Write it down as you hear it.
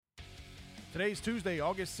Today's Tuesday,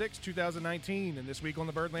 August 6, 2019, and this week on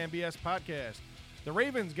the Birdland BS podcast, the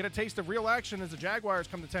Ravens get a taste of real action as the Jaguars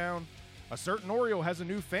come to town. A certain Oriole has a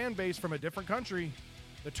new fan base from a different country.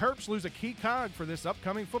 The Terps lose a key cog for this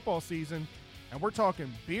upcoming football season, and we're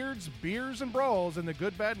talking beards, beers, and brawls in the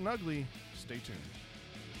good, bad, and ugly. Stay tuned.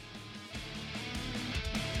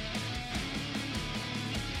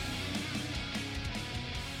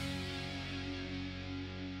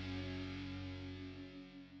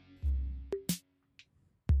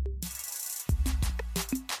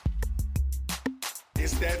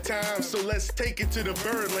 It's that time, so let's take it to the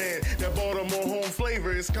Birdland. That Baltimore home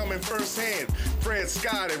flavor is coming firsthand. Fred,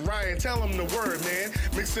 Scott, and Ryan, tell them the word, man.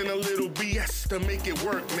 Mixing a little BS to make it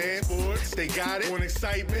work, man. Boys, they got it. On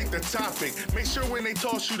excitement, the topic. Make sure when they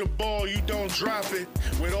toss you the ball, you don't drop it.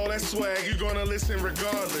 With all that swag, you're gonna listen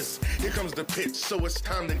regardless. Here comes the pitch, so it's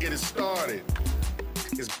time to get it started.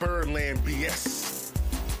 It's Birdland BS.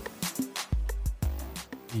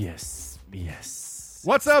 Yes.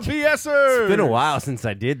 What's up, BSers? It's been a while since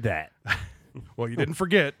I did that. Well, you didn't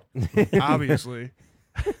forget, obviously.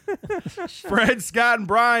 Fred, Scott, and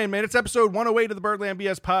Brian, man, it's episode 108 of the Birdland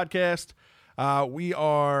BS podcast. We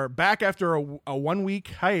are back after a 1-week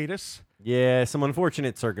hiatus. Yeah, some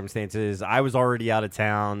unfortunate circumstances. I was already out of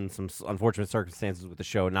town. Some unfortunate circumstances with the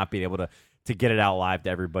show, not being able to get it out live to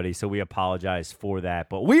everybody. So we apologize for that.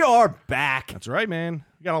 But we are back. That's right, man.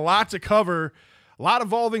 We got a lot to cover. A lot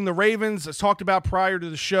involving the Ravens, as talked about prior to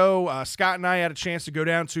the show. Scott and I had a chance to go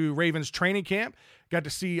down to Ravens training camp. Got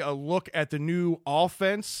to see a look at the new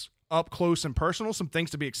offense up close and personal. Some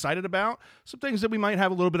things to be excited about. Some things that we might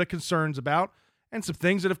have a little bit of concerns about. And some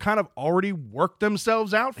things that have kind of already worked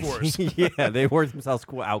themselves out for us. Yeah, they worked themselves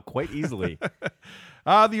out quite easily.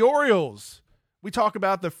 The Orioles. We talk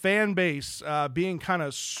about the fan base being kind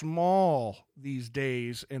of small these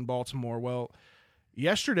days in Baltimore. Well,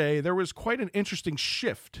 yesterday, there was quite an interesting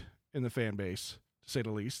shift in the fan base, to say the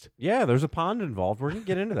least. Yeah, there's a pond involved. We're going to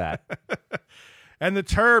get into that. And the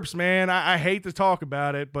Terps, man, I hate to talk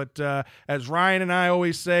about it, but as Ryan and I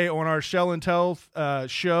always say on our Shell and Tell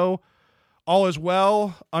show, all is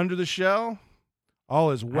well under the shell.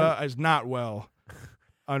 All is well is not well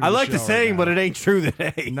under I the like the shell saying, right but now. it ain't true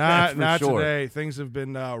today. Not sure. today. Things have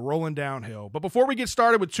been rolling downhill. But before we get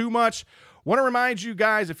started with too much, want to remind you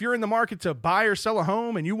guys, if you're in the market to buy or sell a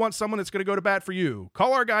home and you want someone that's going to go to bat for you,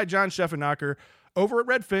 call our guy John Scheffenacher over at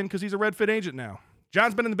Redfin because he's a Redfin agent now.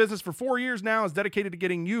 John's been in the business for 4 years now, is dedicated to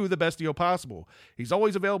getting you the best deal possible. He's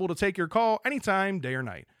always available to take your call anytime, day or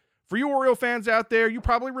night. For you Oriole fans out there, you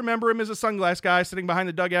probably remember him as a sunglass guy sitting behind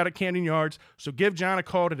the dugout at Camden Yards, so give John a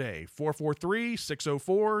call today,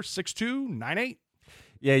 443-604-6298.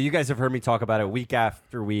 Yeah, you guys have heard me talk about it week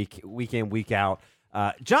after week, week in, week out.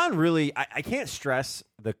 John really, I can't stress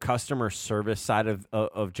the customer service side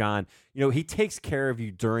of John. You know, he takes care of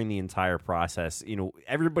you during the entire process. You know,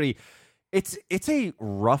 everybody, it's a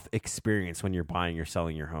rough experience when you're buying or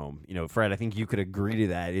selling your home. You know, Fred, I think you could agree to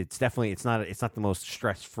that. It's definitely, it's not the most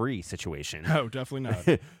stress-free situation. No, definitely not.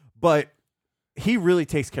 But he really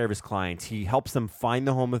takes care of his clients. He helps them find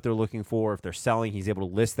the home that they're looking for. If they're selling, he's able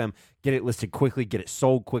to list them, get it listed quickly, get it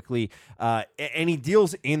sold quickly. And he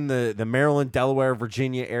deals in the Maryland, Delaware,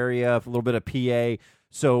 Virginia area, a little bit of PA.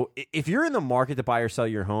 So if you're in the market to buy or sell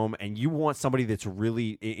your home and you want somebody that's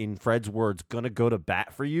really, in Fred's words, going to go to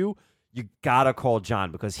bat for you, you got to call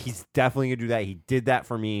John because he's definitely going to do that. He did that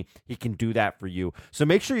for me. He can do that for you. So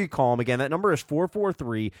make sure you call him. Again, that number is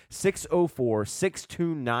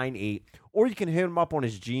 443-604-6298. Or you can hit him up on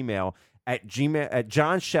his Gmail at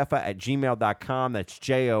johnscheffa@gmail.com. That's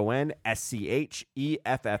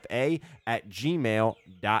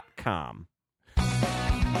JONSCHEFFA@gmail.com.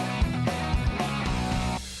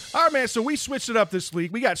 All right, man, so we switched it up this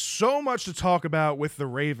week. We got so much to talk about with the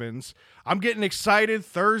Ravens. I'm getting excited.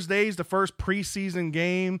 Thursday's the first preseason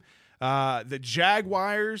game. The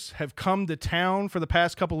Jaguars have come to town for the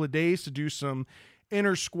past couple of days to do some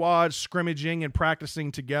inter-squad scrimmaging and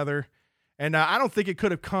practicing together. And I don't think it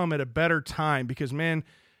could have come at a better time because, man,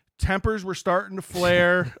 tempers were starting to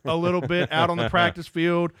flare a little bit out on the practice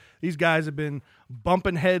field. These guys have been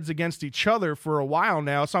bumping heads against each other for a while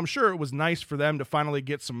now, so I'm sure it was nice for them to finally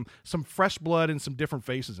get some fresh blood and some different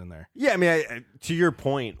faces in there. Yeah, I mean, to your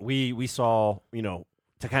point, we saw, you know,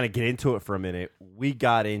 to kind of get into it for a minute, we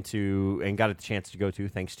got into and got a chance to go to,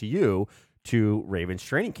 thanks to you, to Ravens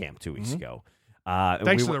training camp 2 weeks ago.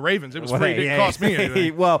 Thanks to the Ravens. It was free. It didn't cost me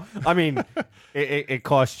anything. Well, I mean, it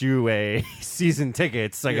cost you a season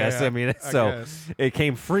tickets, I guess. I mean, so it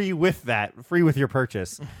came free with that, free with your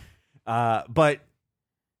purchase. But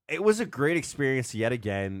it was a great experience yet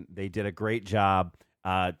again. They did a great job.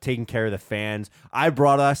 taking care of the fans. I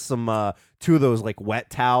brought us some 2 of those like wet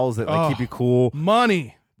towels that like keep you cool.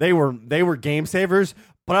 Money. They were game savers.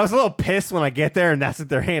 But I was a little pissed when I get there, and that's what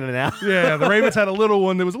they're handing out. Yeah, the Ravens had a little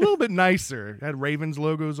one that was a little bit nicer. It had Ravens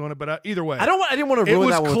logos on it, but either way. I didn't want to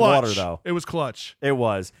ruin that one with water, though. It was clutch. It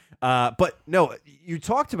was. But no, you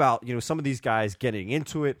talked about, some of these guys getting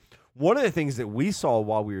into it. One of the things that we saw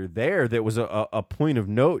while we were there that was a point of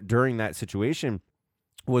note during that situation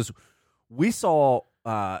was we saw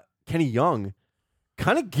Kenny Young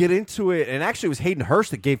kind of get into it, and actually it was Hayden Hurst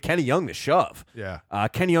that gave Kenny Young the shove. Yeah,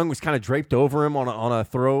 Kenny Young was kind of draped over him on a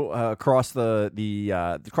throw across the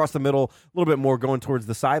middle, a little bit more going towards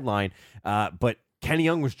the sideline. But Kenny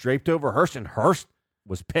Young was draped over Hurst, and Hurst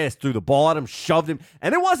was pissed, threw the ball at him, shoved him,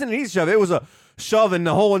 and it wasn't an easy shove. It was a shove, and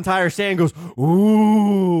the whole entire stand goes,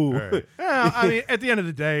 ooh. Right. Yeah, I mean, at the end of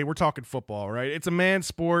the day, we're talking football, right? It's a man's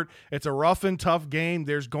sport. It's a rough and tough game.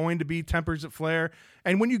 There's going to be tempers that flare.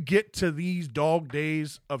 And when you get to these dog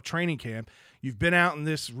days of training camp, you've been out in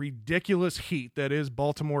this ridiculous heat that is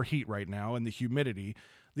Baltimore heat right now and the humidity.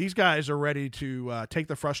 These guys are ready to take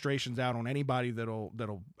the frustrations out on anybody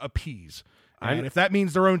that'll appease. And if that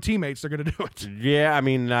means their own teammates, they're going to do it. Yeah, I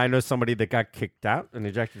mean, I know somebody that got kicked out and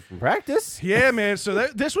ejected from practice. Yeah, man. So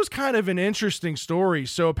this was kind of an interesting story.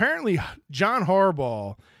 So apparently John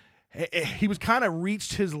Harbaugh, he was kind of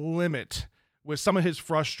reached his limit with some of his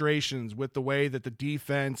frustrations with the way that the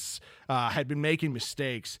defense had been making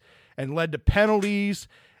mistakes and led to penalties.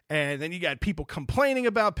 And then you got people complaining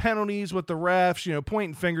about penalties with the refs,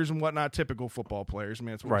 pointing fingers and whatnot. Typical football players,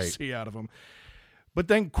 man. That's what we see out of them. But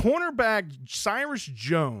then cornerback Cyrus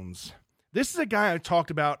Jones, this is a guy I talked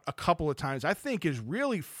about a couple of times, I think is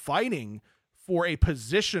really fighting for a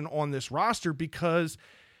position on this roster because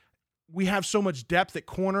we have so much depth at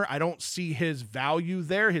corner. I don't see his value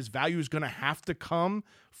there. His value is going to have to come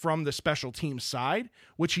from the special team side,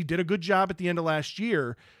 which he did a good job at the end of last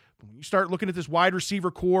year. But when you start looking at this wide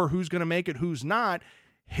receiver core, who's going to make it, who's not,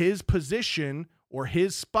 his position or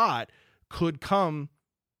his spot could come.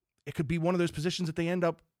 It could be one of those positions that they end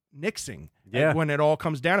up nixing when it all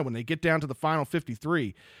comes down to when they get down to the final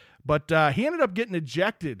 53. But he ended up getting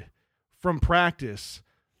ejected from practice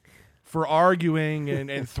for arguing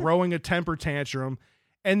and throwing a temper tantrum.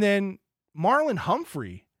 And then Marlon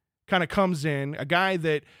Humphrey kind of comes in, a guy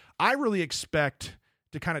that I really expect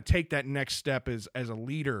to kind of take that next step as a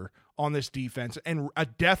leader on this defense and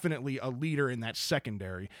definitely a leader in that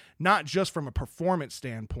secondary, not just from a performance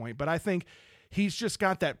standpoint, but I think he's just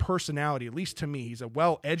got that personality, at least to me. He's a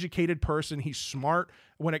well-educated person. He's smart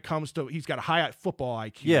when it comes to – he's got a high football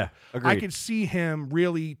IQ. Yeah, agreed. I could see him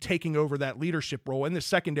really taking over that leadership role in the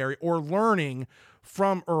secondary or learning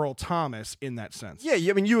from Earl Thomas in that sense. Yeah,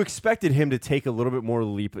 I mean, you expected him to take a little bit more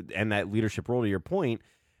leap and that leadership role to your point,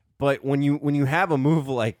 but when you have a move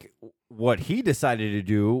like what he decided to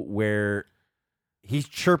do where he's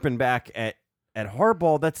chirping back at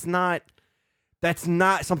Harbaugh, that's not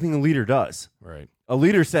something a leader does. Right. A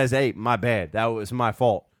leader says, "Hey, my bad. That was my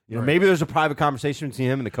fault." Maybe there's a private conversation between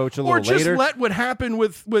him and the coach a little later. Or just let what happened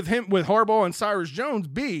with Harbaugh and Cyrus Jones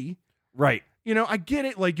be. Right. I get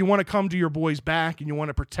it. Like, you want to come to your boys back and you want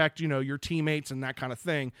to protect, your teammates and that kind of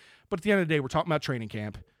thing. But at the end of the day, we're talking about training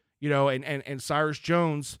camp, and Cyrus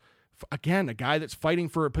Jones, again, a guy that's fighting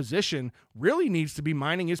for a position, really needs to be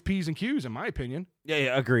minding his P's and Q's, in my opinion.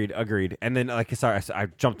 Yeah, agreed. And then, I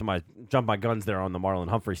jumped my guns there on the Marlon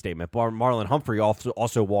Humphrey statement. Marlon Humphrey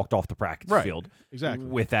also walked off the practice field, exactly,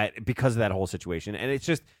 with that because of that whole situation. And it's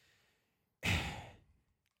just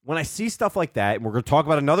when I see stuff like that, and we're going to talk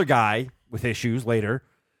about another guy with issues later.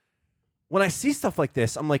 When I see stuff like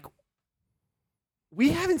this, I'm like, we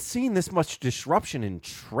haven't seen this much disruption in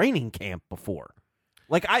training camp before.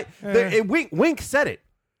 Like Wink said it.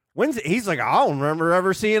 He's like, I don't remember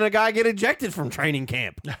ever seeing a guy get ejected from training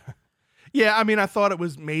camp. Yeah, I mean, I thought it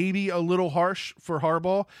was maybe a little harsh for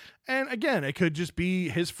Harbaugh. And again, it could just be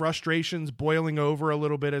his frustrations boiling over a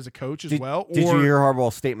little bit as a coach as well. Did you hear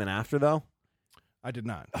Harbaugh's statement after, though? I did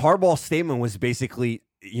not. Harbaugh's statement was basically,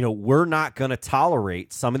 we're not going to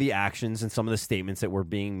tolerate some of the actions and some of the statements that were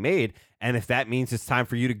being made. And if that means it's time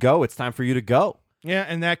for you to go, it's time for you to go. Yeah,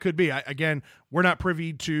 and that could be. Again, we're not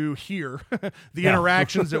privy to hear the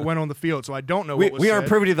interactions that went on the field, so I don't know what was said. We aren't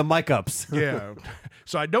privy to the mic-ups. Yeah,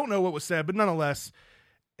 so I don't know what was said, but nonetheless,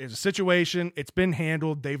 it's a situation. It's been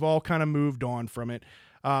handled. They've all kind of moved on from it.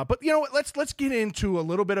 But you know what? Let's get into a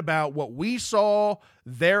little bit about what we saw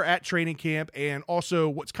there at training camp and also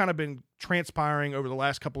what's kind of been transpiring over the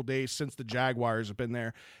last couple of days since the Jaguars have been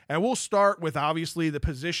there. And we'll start with, obviously, the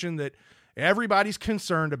position that everybody's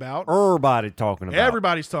concerned about. Everybody's talking about.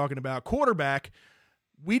 Everybody's talking about quarterback.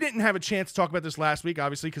 we didn't have a chance to talk about this last week,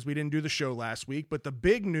 obviously, because we didn't do the show last week. But the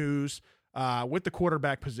big news with the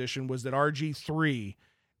quarterback position was that RG3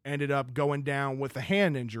 ended up going down with a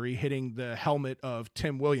hand injury, hitting the helmet of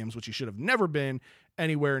Tim Williams, which he should have never been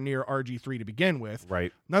anywhere near RG3 to begin with.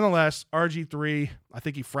 Right. Nonetheless, RG3, I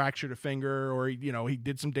think he fractured a finger, or he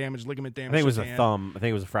did some damage, ligament damage. I think it was to a his hand. thumb. I think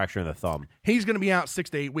it was a fracture in the thumb. He's going to be out 6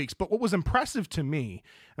 to 8 weeks. But what was impressive to me,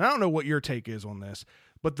 and I don't know what your take is on this,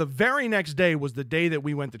 but the very next day was the day that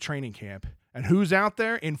we went to training camp. And who's out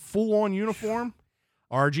there in full-on uniform?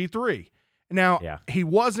 RG3. Now, he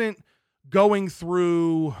wasn't going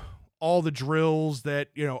through all the drills that,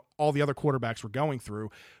 all the other quarterbacks were going through,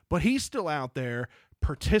 but he's still out there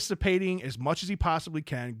participating as much as he possibly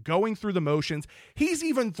can, going through the motions. He's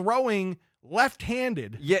even throwing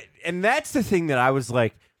left-handed. Yeah, and that's the thing that I was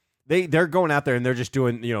like, they're going out there and they're just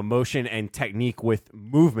doing, motion and technique with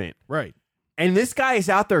movement. Right. And this guy is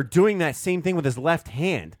out there doing that same thing with his left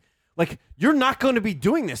hand. Like, you're not going to be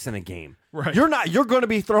doing this in a game. Right. You're going to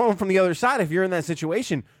be throwing from the other side if you're in that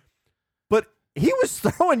situation. But he was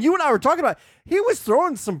throwing, you and I were talking about, he was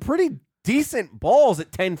throwing some pretty decent balls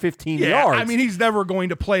at 10, 15 yards. I mean, he's never going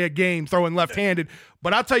to play a game throwing left-handed,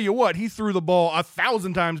 but I'll tell you what, he threw the ball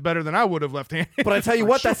 1,000 times better than I would have left-handed. But I tell you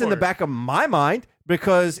what, that's in the back of my mind,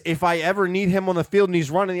 because if I ever need him on the field and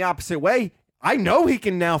he's running the opposite way, I know he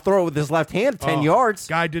can now throw it with his left hand 10 yards.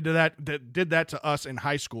 Guy did that to us in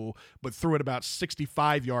high school, but threw it about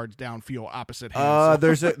 65 yards downfield opposite hand.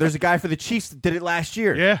 There's a guy for the Chiefs that did it last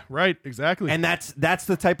year. Yeah, right, exactly. And that's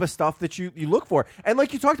the type of stuff that you look for. And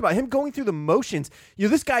like you talked about, him going through the motions.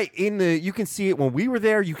 This guy you can see it when we were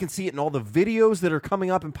there. You can see it in all the videos that are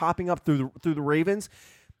coming up and popping up through the Ravens.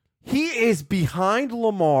 He is behind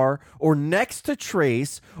Lamar or next to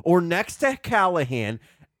Trace or next to Callahan.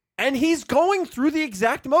 And he's going through the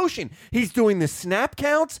exact motion. He's doing the snap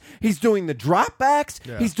counts. He's doing the dropbacks.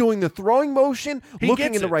 Yeah. He's doing the throwing motion,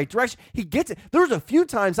 looking in the it. right direction. He gets it. There was a few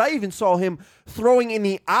times I even saw him throwing in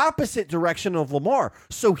the opposite direction of Lamar.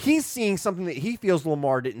 So he's seeing something that he feels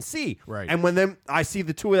Lamar didn't see. Right. And when I see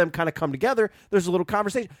the two of them kind of come together, there's a little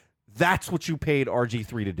conversation. That's what you paid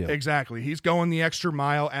RG3 to do. Exactly. He's going the extra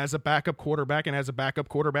mile as a backup quarterback, and as a backup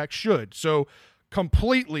quarterback should. So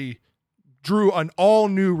completely drew an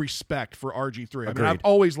all-new respect for RG3. I mean, I've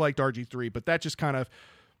always liked RG3, but that just kind of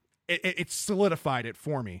it solidified it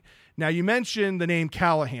for me. Now, you mentioned the name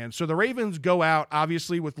Callahan. So the Ravens go out,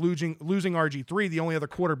 obviously, with losing RG3. The only other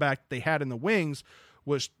quarterback they had in the wings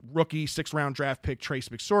was rookie 6th-round draft pick Trace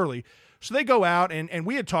McSorley. So they go out, and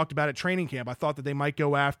we had talked about at training camp. I thought that they might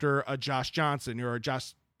go after a Josh Johnson or a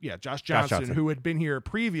Josh Johnson, who had been here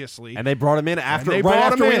previously. And they brought him in after we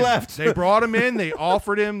left. They brought him in. They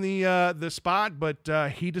offered him the spot,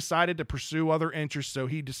 but he decided to pursue other interests, so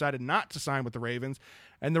he decided not to sign with the Ravens.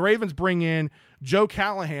 And the Ravens bring in Joe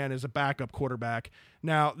Callahan as a backup quarterback.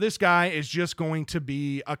 Now, this guy is just going to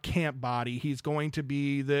be a camp body. He's going to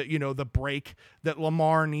be the break that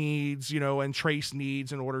Lamar needs, and Trace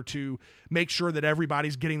needs in order to make sure that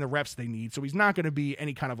everybody's getting the reps they need. So he's not going to be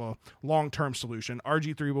any kind of a long-term solution.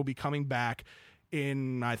 RG3 will be coming back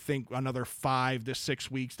in, I think, another 5 to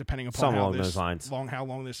 6 weeks, depending upon how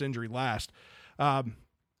long this injury lasts.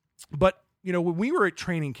 But when we were at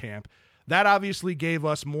training camp, that obviously gave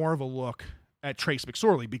us more of a look at Trace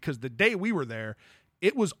McSorley, because the day we were there,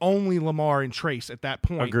 it was only Lamar and Trace at that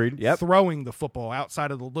point. Agreed. Yep. Throwing the football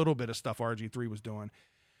outside of the little bit of stuff RG3 was doing.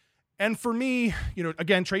 And for me,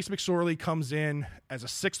 again, Trace McSorley comes in as a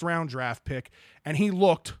 6th-round draft pick, and he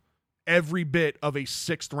looked every bit of a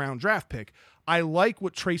 6th-round draft pick. I like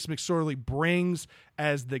what Trace McSorley brings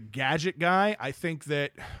as the gadget guy. I think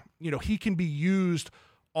that, he can be used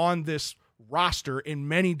on this roster in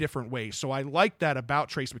many different ways. So I like that about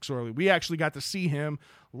Trace McSorley. We actually got to see him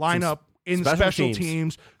line up in special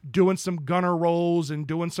teams, doing some gunner rolls and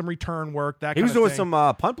doing some return work. He was doing some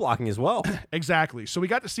punt blocking as well. Exactly. So we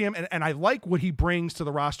got to see him, and I like what he brings to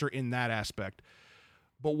the roster in that aspect.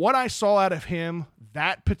 But what I saw out of him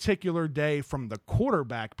that particular day from the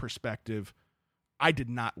quarterback perspective, I did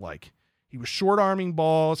not like. He was short-arming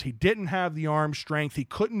balls. He didn't have the arm strength. He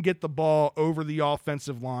couldn't get the ball over the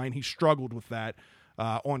offensive line. He struggled with that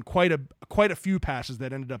on quite a few passes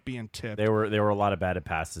that ended up being tipped. There were a lot of batted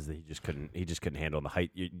passes that he just couldn't handle. The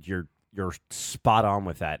height, you're spot on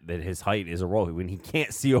with that. That his height is a role when he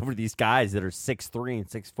can't see over these guys that are 6'3" and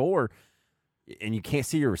 6'4", and you can't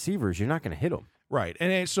see your receivers. You're not going to hit them. Right,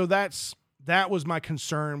 and so that was my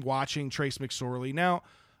concern watching Trace McSorley. Now,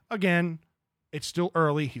 again, It's still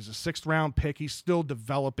early. He's a 6th-round pick. He's still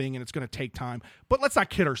developing, and it's going to take time. But let's not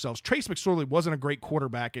kid ourselves. Trace McSorley wasn't a great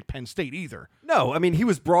quarterback at Penn State either. No, I mean he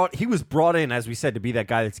was brought in, as we said, to be that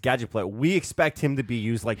guy that's gadget player. We expect him to be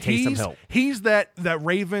used like Taysom Hill. He's that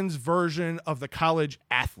Ravens version of the college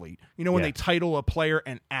athlete. You know when they title a player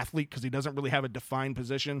an athlete because he doesn't really have a defined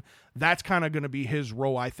position? That's kind of going to be his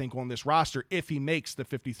role, I think, on this roster if he makes the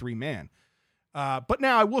 53-man. But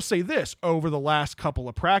now I will say this, over the last couple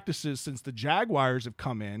of practices since the Jaguars have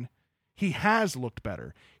come in, he has looked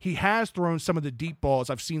better. He has thrown some of the deep balls.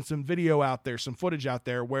 I've seen some video out there, some footage out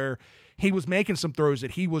there where he was making some throws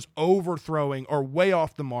that he was overthrowing or way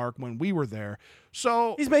off the mark when we were there.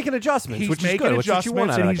 So he's making adjustments, which is good.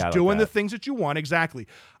 Adjustments, and he's doing the things that you want. Exactly.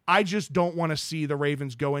 I just don't want to see the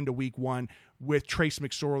Ravens go into week 1 with Trace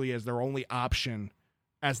McSorley as their only option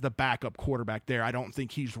as the backup quarterback there. I don't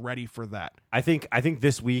think he's ready for that. I think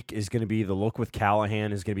this week is going to be the look with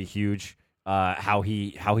Callahan is going to be huge. How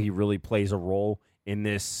he really plays a role in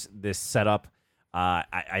this setup.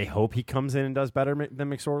 I hope he comes in and does better than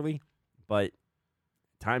McSorley, but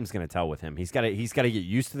time's going to tell with him. He's got to get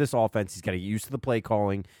used to this offense. He's got to get used to the play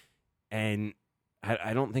calling, and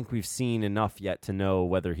I don't think we've seen enough yet to know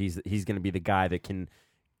whether he's going to be the guy that can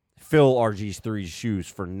fill RG3's shoes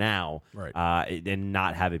for now, right? And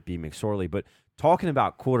not have it be McSorley. But talking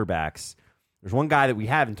about quarterbacks, there's one guy that we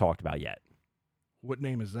haven't talked about yet. What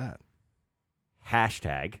name is that?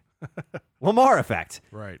 Hashtag Lamar effect.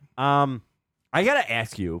 Right. I got to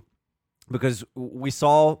ask you, because we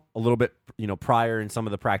saw a little bit, prior in some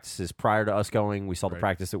of the practices prior to us going, we saw the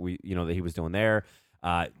practice that that he was doing there.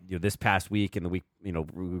 This past week and the week,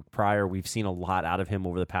 prior, we've seen a lot out of him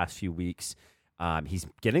over the past few weeks. He's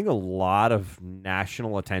getting a lot of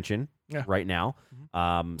national attention right now.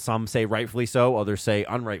 Mm-hmm. Some say rightfully so, others say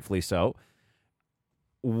unrightfully so.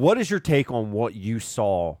 What is your take on what you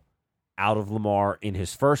saw out of Lamar in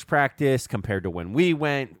his first practice compared to when we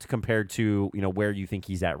went, compared to where you think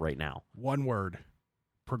he's at right now? One word: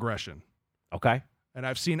 progression. Okay. And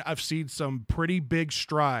I've seen some pretty big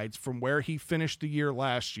strides from where he finished the year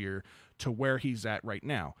last year to where he's at right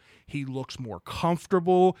now. He looks more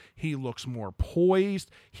comfortable. He looks more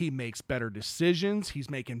poised. He makes better decisions. He's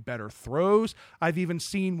making better throws. I've even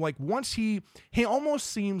seen once he almost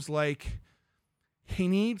seems like he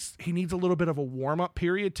needs a little bit of a warm-up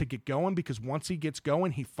period to get going, because once he gets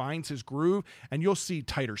going, he finds his groove, and you'll see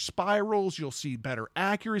tighter spirals. You'll see better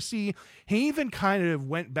accuracy. He even kind of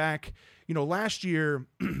went back, last year.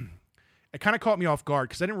 It kind of caught me off guard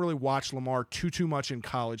because I didn't really watch Lamar too much in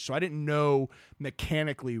college, so I didn't know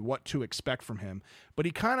mechanically what to expect from him. But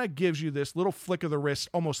he kind of gives you this little flick of the wrist,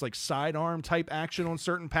 almost like sidearm type action on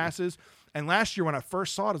certain passes. And last year when I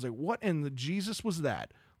first saw it, I was like, what in the Jesus was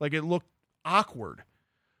that? Like, it looked awkward.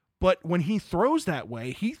 But when he throws that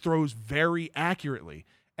way, he throws very accurately.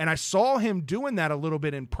 And I saw him doing that a little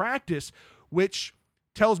bit in practice, which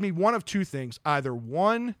tells me one of two things. Either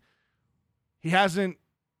one, he hasn't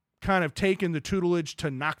kind of taken the tutelage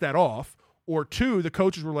to knock that off, or two, the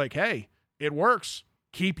coaches were like, hey, it works.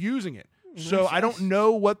 Keep using it. So I don't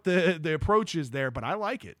know what the approach is there, but I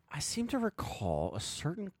like it. I seem to recall a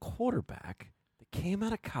certain quarterback that came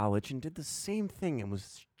out of college and did the same thing and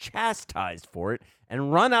was chastised for it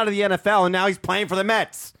and run out of the NFL, and now he's playing for the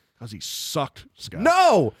Mets. Because he sucked, Scott.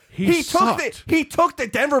 No! He took the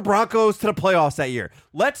Denver Broncos to the playoffs that year.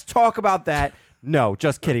 Let's talk about that. No,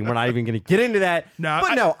 just kidding. We're not even going to get into that.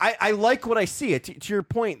 I like what I see. To your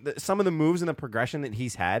point, some of the moves and the progression that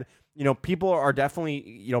he's had, people are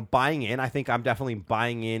definitely, buying in. I think I'm definitely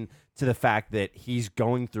buying in to the fact that he's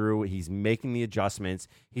going through, he's making the adjustments.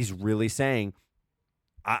 He's really saying,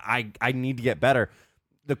 I need to get better.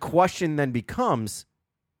 The question then becomes,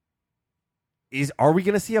 are we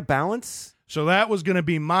going to see a balance? So that was going to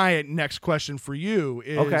be my next question for you.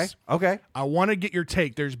 Okay. I want to get your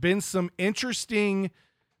take. There's been some interesting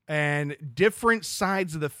and different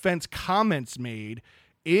sides of the fence comments made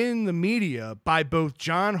in the media by both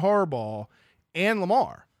John Harbaugh and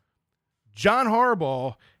Lamar. John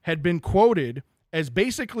Harbaugh had been quoted as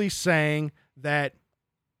basically saying that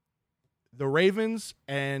the Ravens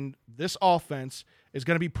and this offense is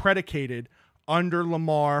going to be predicated under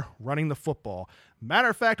Lamar running the football. Matter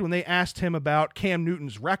of fact, when they asked him about Cam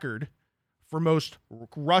Newton's record for most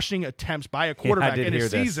rushing attempts by a quarterback in a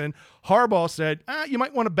season, Harbaugh said, you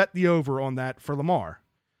might want to bet the over on that for Lamar.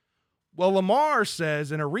 Well, Lamar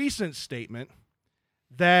says in a recent statement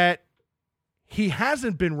that he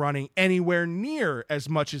hasn't been running anywhere near as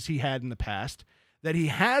much as he had in the past, that he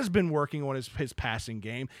has been working on his passing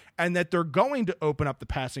game, and that they're going to open up the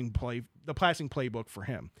passing playbook for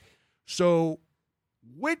him. So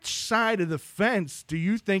Which side of the fence do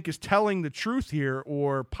you think is telling the truth here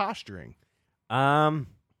or posturing? I'm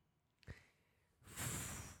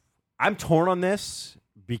torn on this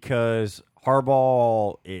because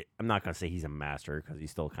Harbaugh, I'm not going to say he's a master because he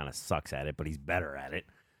still kind of sucks at it, but he's better at it.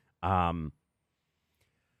 But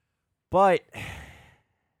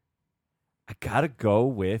I got to go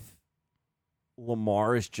with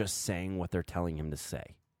Lamar is just saying what they're telling him to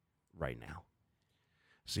say right now.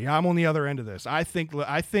 See, I'm on the other end of this. I think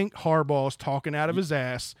Harbaugh's talking out of his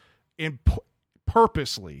ass and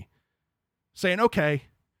purposely saying, okay,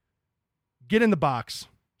 get in the box,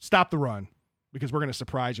 stop the run, because we're going to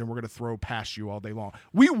surprise you and we're going to throw past you all day long.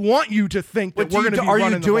 We want you to think that we're going to be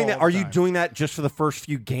running the ball all the time. Are you doing that just for the first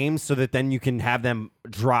few games so that then you can have them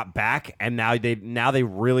drop back and now they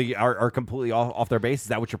really are completely off their base? Is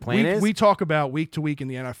that what your plan is? We talk about week to week in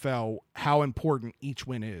the NFL how important each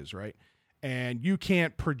win is, right? And you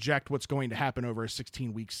can't project what's going to happen over a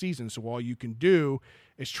 16-week season. So all you can do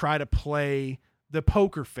is try to play the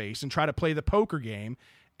poker face and try to play the poker game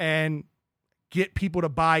and get people to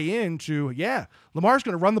buy into, yeah, Lamar's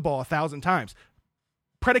going to run the ball 1,000 times.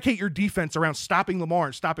 Predicate your defense around stopping Lamar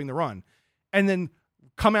and stopping the run. And then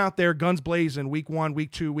come out there guns blazing week 1,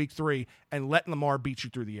 week 2, week 3, and let Lamar beat you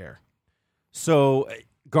through the air. So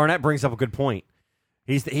Garnett brings up a good point.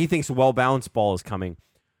 He thinks a well-balanced ball is coming.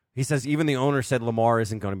 He says even the owner said Lamar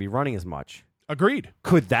isn't going to be running as much. Agreed.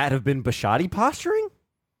 Could that have been Bisciotti posturing?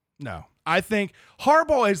 No. I think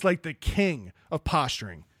Harbaugh is like the king of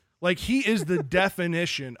posturing. Like, he is the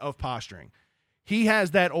definition of posturing. He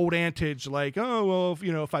has that old adage like, oh,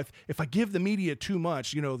 well, if I give the media too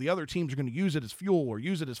much, the other teams are going to use it as fuel or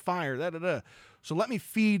use it as fire, da-da-da. So let me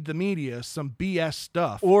feed the media some BS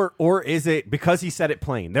stuff. Or is it because he said it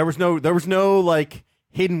plain? There was no like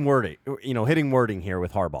hidden wording here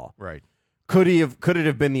with Harbaugh. Right. Could it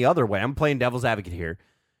have been the other way? I'm playing devil's advocate here.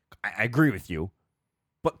 I agree with you.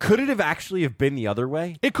 But could it have actually have been the other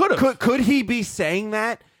way? It could have. Could he be saying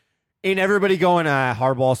that? And everybody going,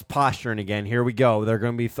 Harbaugh's posturing again. Here we go. They're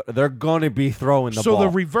going to be throwing the ball. So the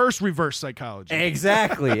reverse psychology.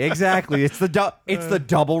 Exactly. It's the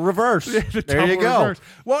double reverse. There you go. Reverse.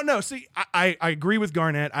 Well, no. See, I agree with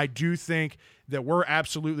Garnett. I do think that we're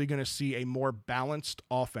absolutely going to see a more balanced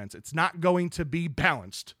offense. It's not going to be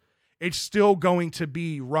balanced. It's still going to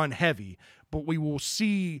be run heavy, but we will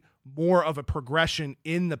see more of a progression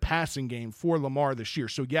in the passing game for Lamar this year.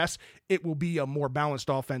 So yes, it will be a more balanced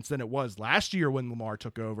offense than it was last year when Lamar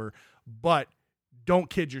took over, but don't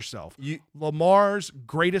kid yourself. Lamar's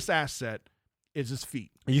greatest asset is his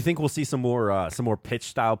feet. You think we'll see some more pitch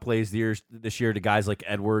style plays this year to guys like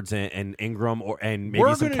Edwards and Ingram, and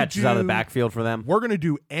maybe some catches out of the backfield for them? We're going to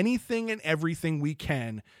do anything and everything we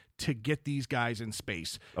can to get these guys in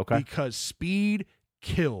space. Okay. Because speed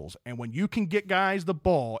kills. And when you can get guys the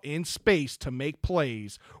ball in space to make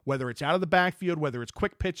plays, whether it's out of the backfield, whether it's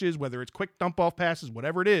quick pitches, whether it's quick dump off passes,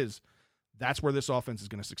 whatever it is, that's where this offense is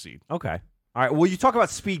going to succeed. Okay. All right. Well, you talk about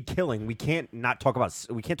speed killing. We can't talk about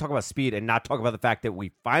speed and not talk about the fact that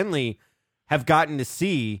we finally have gotten to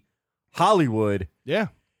see Hollywood. Yeah.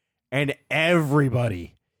 And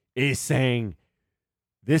everybody is saying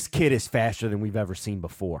this kid is faster than we've ever seen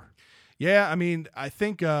before. Yeah, I mean, I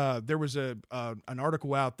think there was an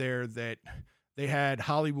article out there that they had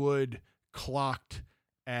Hollywood clocked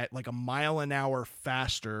at like a mile an hour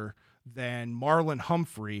faster than Marlon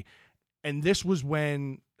Humphrey, and this was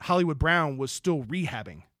when Hollywood Brown was still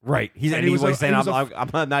rehabbing. Right. He was saying,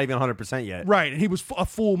 I'm not even 100% yet. Right, and he was a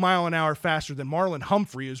full mile an hour faster than Marlon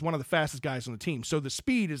Humphrey, who's one of the fastest guys on the team. So the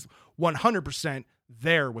speed is 100%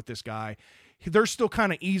 there with this guy. They're still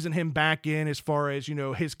kind of easing him back in as far as,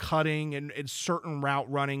 his cutting and certain route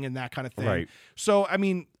running and that kind of thing. Right. So, I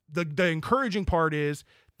mean, the encouraging part is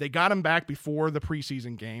they got him back before the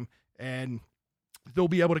preseason game, and they'll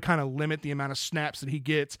be able to kind of limit the amount of snaps that he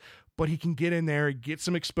gets, but he can get in there, get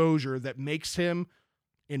some exposure that makes him,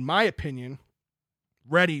 in my opinion,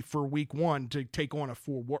 ready for week 1 to take on a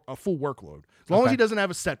full workload, as long as he doesn't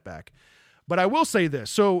have a setback. But I will say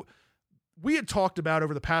this. So we had talked about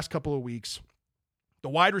over the past couple of weeks, the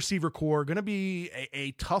wide receiver core going to be a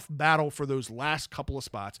tough battle for those last couple of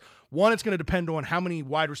spots. One, it's going to depend on how many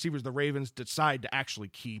wide receivers the Ravens decide to actually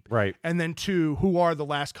keep. Right. And then 2, who are the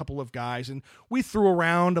last couple of guys? And we threw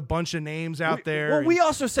around a bunch of names out there. Well, we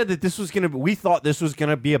also said that we thought this was going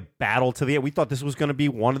to be a battle to the end. We thought this was going to be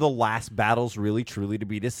one of the last battles really, truly to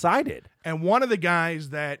be decided. And one of the guys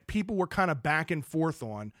that people were kind of back and forth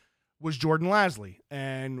on was Jordan Lasley.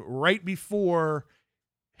 And right before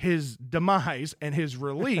his demise and his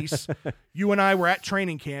release, you and I were at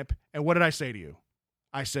training camp, and what did I say to you?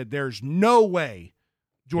 I said, there's no way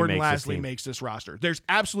Jordan makes this Lasley team. makes this roster. There's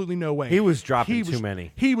absolutely no way. He was dropping too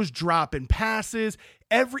many. He was dropping passes.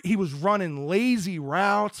 He was running lazy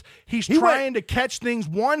routes. He's trying to catch things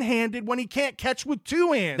one-handed when he can't catch with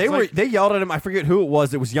two hands. They yelled at him. I forget who it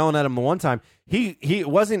was that was yelling at him the one time. It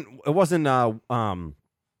wasn't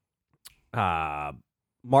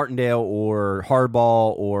Martindale or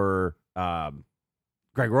Hardball or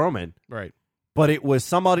Greg Roman. Right. But it was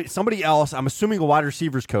somebody else, I'm assuming a wide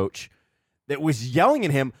receivers coach, that was yelling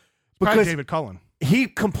at him because David Cullen.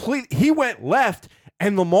 He went left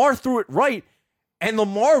and Lamar threw it right, and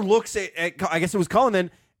Lamar looks at I guess it was Cullen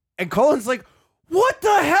then, and Cullen's like, "What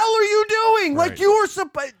the hell are you doing? Right. Like, you were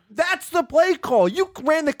that's the play call. You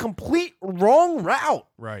ran the complete wrong route."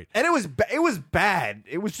 Right. And it was bad.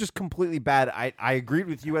 It was just completely bad. I agreed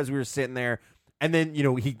with you as we were sitting there. And then,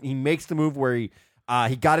 he makes the move where he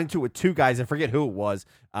got into it with two guys. I forget who it was,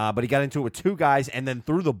 but he got into it with two guys and then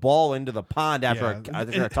threw the ball into the pond after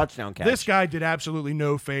a touchdown catch. This guy did absolutely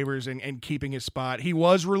no favors in keeping his spot. He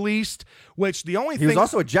was released, which he was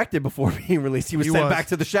also ejected before being released. He was sent back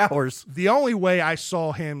to the showers. The only way I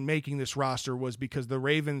saw him making this roster was because the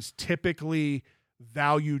Ravens typically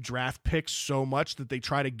value draft picks so much that they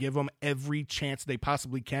try to give them every chance they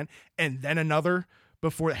possibly can, and then another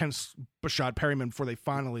hence Bashad Perryman before they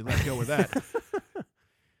finally let go of that.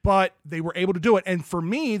 But they were able to do it. And for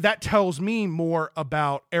me, that tells me more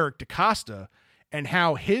about Eric DeCosta and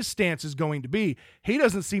how his stance is going to be. He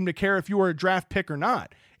doesn't seem to care if you were a draft pick or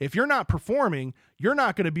not. If you're not performing, you're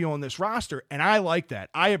not going to be on this roster. And I like that.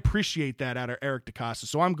 I appreciate that out of Eric DeCosta.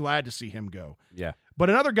 So I'm glad to see him go. Yeah. But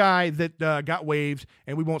another guy that got waived,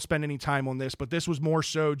 and we won't spend any time on this, but this was more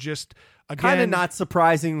so just, again, kind of not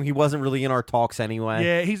surprising. He wasn't really in our talks anyway.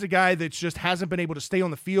 Yeah, he's a guy that just hasn't been able to stay on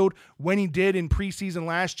the field. When he did in preseason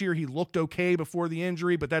last year, he looked okay before the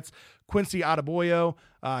injury, but that's Quincy Adeboyo.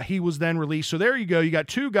 He was then released. So there you go. You got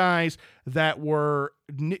two guys that were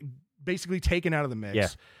basically taken out of the mix.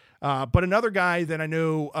 Yeah. But another guy that I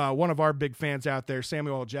know, one of our big fans out there,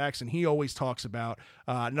 Samuel L. Jackson, he always talks about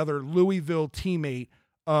another Louisville teammate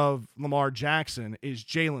of Lamar Jackson is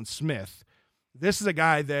Jalen Smith. This is a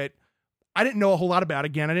guy that I didn't know a whole lot about.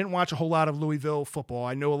 Again, I didn't watch a whole lot of Louisville football.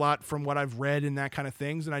 I know a lot from what I've read and that kind of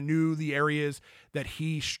things, and I knew the areas that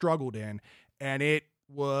he struggled in, and it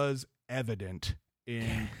was evident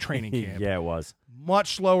in training camp. Yeah, it was.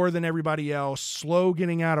 Much slower than everybody else, slow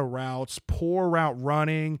getting out of routes, poor route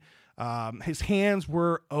running. His hands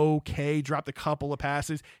were okay, dropped a couple of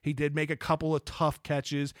passes. He did make a couple of tough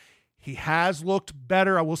catches. He has looked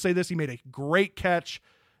better. I will say this, he made a great catch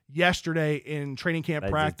yesterday in training camp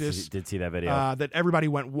practice. Did see that video. That everybody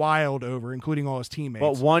went wild over, including all his teammates.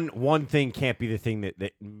 But one thing can't be the thing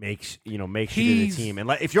that makes you to the team. And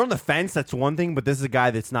if you're on the fence, that's one thing. But this is a guy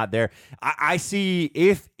that's not there. I see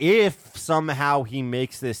if somehow he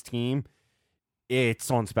makes this team, it's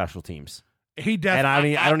on special teams. He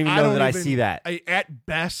definitely. And I don't even know that I see that. At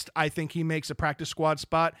best, I think he makes a practice squad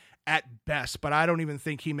spot. At best, but I don't even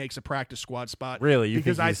think he makes a practice squad spot. Really?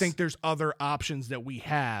 Because I think there's other options that we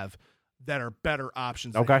have that are better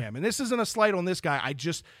options than him. And this isn't a slight on this guy.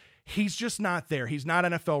 He's just not there. He's not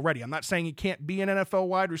NFL ready. I'm not saying he can't be an NFL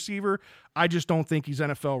wide receiver. I just don't think he's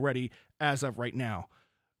NFL ready as of right now.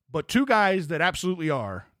 But two guys that absolutely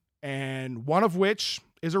are, and one of which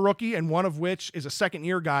is a rookie and one of which is a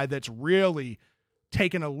second-year guy that's really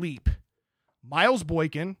taken a leap. Miles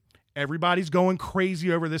Boykin. Everybody's going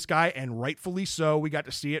crazy over this guy, and rightfully so. We got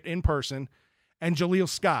to see it in person. And Jaleel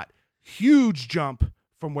Scott, huge jump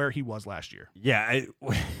from where he was last year. Yeah,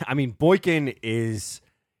 I mean, Boykin is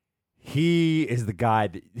the guy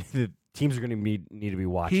that the teams are going to need to be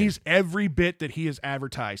watching. He's every bit that he is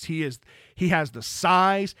advertised. He has the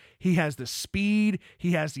size, he has the speed,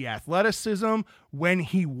 he has the athleticism. When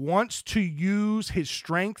he wants to use his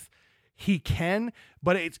strength, he can,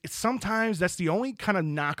 but it's sometimes that's the only kind of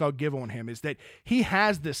knock I'll give on him is that he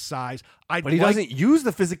has this size. But he doesn't use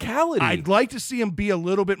the physicality. I'd like to see him be a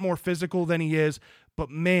little bit more physical than he is,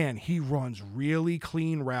 but man, he runs really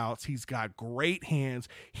clean routes. He's got great hands.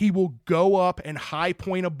 He will go up and high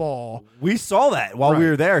point a ball. We saw that while we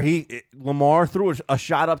were there. Lamar threw a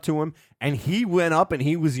shot up to him, and he went up, and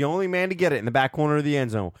he was the only man to get it in the back corner of the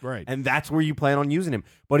end zone. Right, and that's where you plan on using him.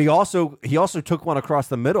 But he also took one across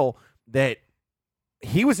the middle. That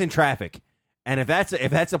he was in traffic, and if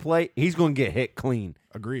that's a play, he's going to get hit clean.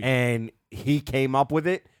 Agreed. And he came up with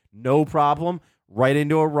it, no problem, right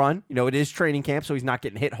into a run. It is training camp, so he's not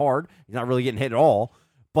getting hit hard. He's not really getting hit at all.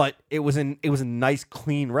 But it was a nice,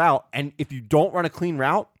 clean route. And if you don't run a clean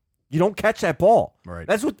route, you don't catch that ball. Right.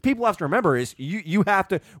 That's what people have to remember is you have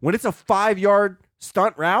to, when it's a 5-yard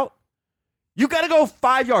stunt route, you got to go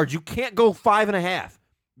 5 yards. You can't go 5.5.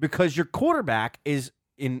 because your quarterback is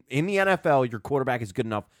in the NFL. Your quarterback is good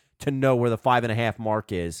enough to know where the 5.5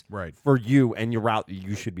 mark is for you and your route that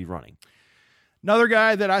you should be running. Another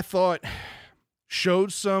guy that I thought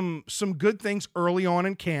showed some good things early on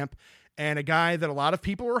in camp, and a guy that a lot of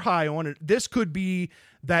people are high on. This could be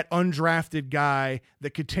that undrafted guy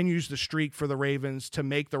that continues the streak for the Ravens to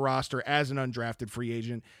make the roster as an undrafted free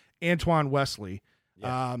agent, Antoine Wesley.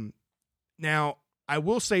 Yeah. Now, I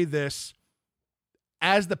will say this.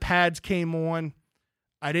 As the pads came on,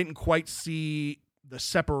 I didn't quite see the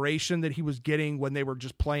separation that he was getting when they were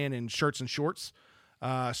just playing in shirts and shorts.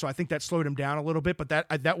 So I think that slowed him down a little bit, but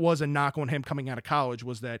that was a knock on him coming out of college,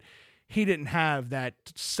 was that he didn't have that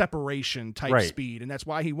separation type speed, and that's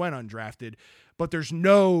why he went undrafted. But there's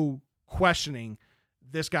no questioning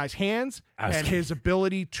this guy's hands and his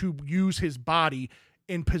ability to use his body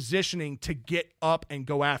in positioning to get up and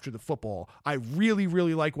go after the football. I really,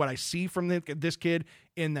 really like what I see from this kid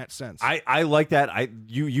in that sense. I like that.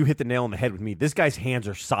 You hit the nail on the head with me. This guy's hands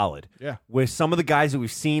are solid. Yeah. With some of the guys that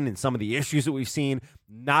we've seen and some of the issues that we've seen,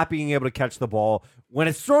 not being able to catch the ball when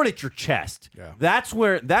it's thrown at your chest. Yeah. That's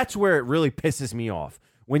where it really pisses me off.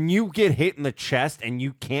 When you get hit in the chest and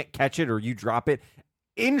you can't catch it or you drop it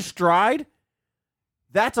in stride,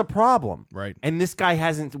 that's a problem. Right. And this guy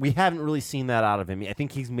we haven't really seen that out of him. I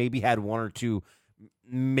think he's maybe had one or two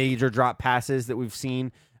major drop passes that we've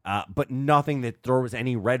seen, but nothing that throws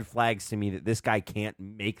any red flags to me that this guy can't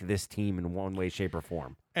make this team in one way, shape, or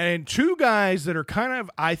form. And two guys that are kind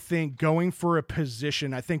of, I think, going for a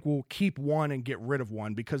position. I think we'll keep one and get rid of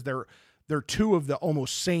one because they're two of the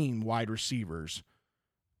almost same wide receivers,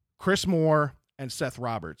 Chris Moore and Seth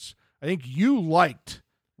Roberts. I think you liked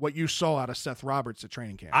what you saw out of Seth Roberts at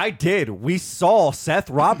training camp. I did. We saw Seth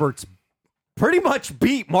Roberts pretty much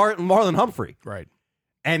beat Marlon Humphrey. Right.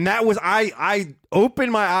 And that was, I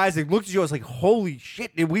opened my eyes and looked at you. I was like, holy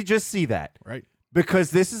shit, did we just see that? Right. Because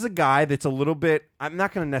this is a guy that's a little bit, I'm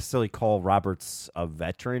not going to necessarily call Roberts a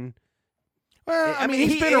veteran. Well, I mean,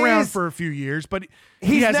 he's been around for a few years, but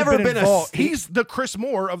he's never been involved. He's the Chris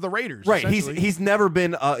Moore of the Raiders. Right. He's never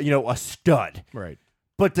been a stud. Right.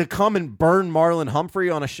 But to come and burn Marlon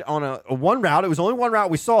Humphrey on a one route, it was only one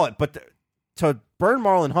route we saw it, but to burn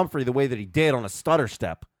Marlon Humphrey the way that he did on a stutter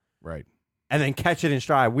step, right, and then catch it in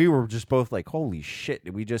stride, we were just both like, holy shit,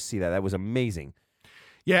 did we just see that? That was amazing.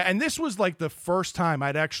 Yeah, and this was like the first time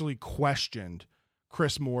I'd actually questioned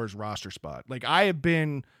Chris Moore's roster spot. Like I have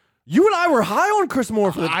been... You and I were high on Chris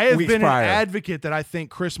Moore for the I have weeks been prior. An advocate that I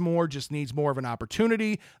think Chris Moore just needs more of an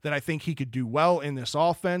opportunity, that I think he could do well in this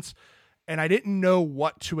offense. And I didn't know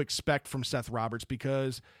what to expect from Seth Roberts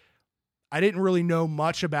because I didn't really know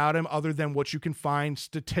much about him other than what you can find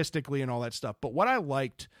statistically and all that stuff. But what I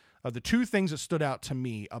liked, the two things that stood out to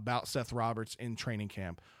me about Seth Roberts in training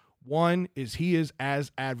camp, one is he is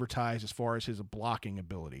as advertised as far as his blocking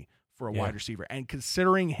ability for a wide receiver. And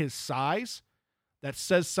considering his size, that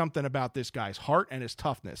says something about this guy's heart and his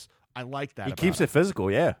toughness. I like that. He keeps it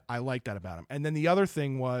physical, yeah. I like that about him. And then the other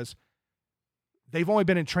thing was, they've only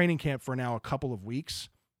been in training camp for now a couple of weeks,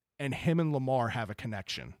 and him and Lamar have a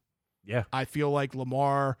connection. Yeah. I feel like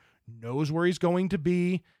Lamar knows where he's going to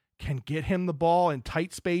be, can get him the ball in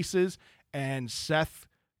tight spaces, and Seth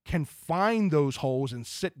can find those holes and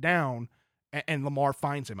sit down, and Lamar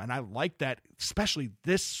finds him. And I like that, especially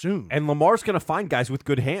this soon. And Lamar's going to find guys with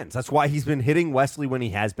good hands. That's why he's been hitting Wesley when he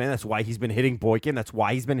has been. That's why he's been hitting Boykin. That's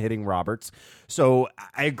why he's been hitting Roberts. So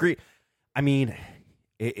I agree. I mean,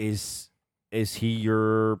 Is he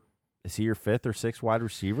your fifth or sixth wide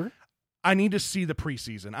receiver? I need to see the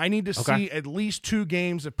preseason. I need to see at least 2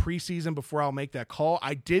 games of preseason before I'll make that call.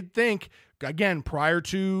 I did think, again, prior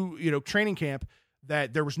to training camp,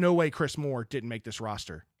 that there was no way Chris Moore didn't make this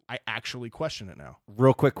roster. I actually question it now.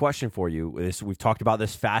 Real quick question for you. We've talked about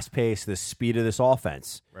this fast pace, the speed of this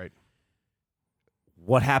offense. Right.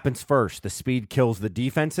 What happens first? The speed kills the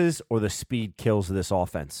defenses or the speed kills this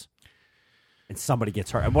offense? And somebody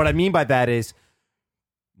gets hurt. And what I mean by that is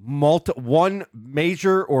one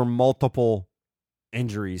major or multiple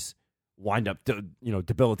injuries wind up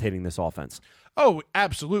debilitating this offense. Oh,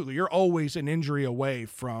 absolutely. You're always an injury away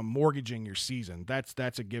from mortgaging your season.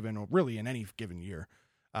 That's a given, really, in any given year.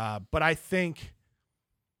 But I think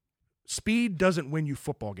speed doesn't win you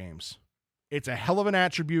football games. It's a hell of an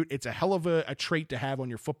attribute. It's a hell of a trait to have on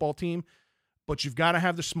your football team. But you've got to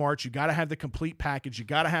have the smarts. You got to have the complete package. You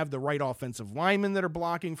got to have the right offensive linemen that are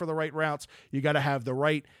blocking for the right routes. You got to have the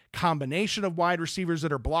right combination of wide receivers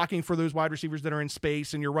that are blocking for those wide receivers that are in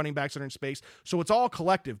space and your running backs that are in space. So it's all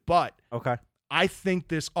collective. But okay, I think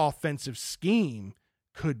this offensive scheme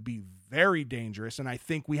could be very dangerous. And I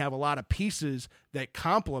think we have a lot of pieces that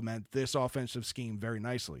complement this offensive scheme very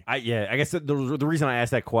nicely. I guess the reason I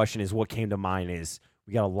asked that question is what came to mind is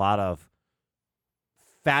we got a lot of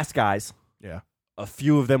fast guys. Yeah. A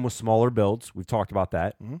few of them with smaller builds. We've talked about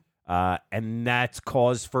that. Mm-hmm. And that's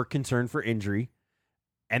cause for concern for injury.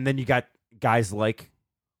 And then you got guys like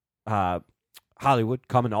Hollywood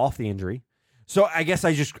coming off the injury. So I guess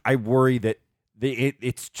I worry that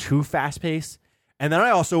it's too fast-paced. And then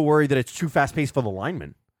I also worry that it's too fast-paced for the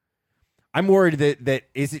linemen. I'm worried that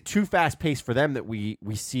is it too fast-paced for them that we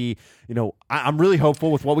see, I'm really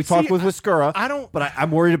hopeful with what we talked with Skura.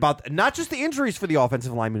 I'm worried about not just the injuries for the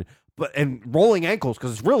offensive linemen, and rolling ankles,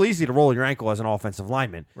 because it's real easy to roll your ankle as an offensive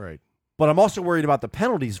lineman. Right. But I'm also worried about the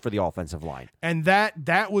penalties for the offensive line. And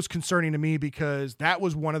that was concerning to me because that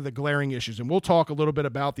was one of the glaring issues. And we'll talk a little bit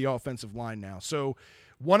about the offensive line now. So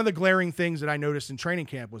one of the glaring things that I noticed in training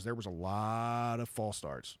camp was there was a lot of false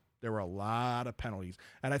starts. There were a lot of penalties.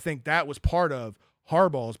 And I think that was part of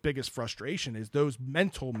Harbaugh's biggest frustration is those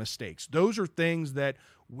mental mistakes. Those are things that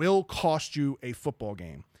will cost you a football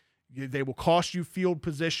game. They will cost you field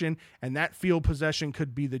position, and that field possession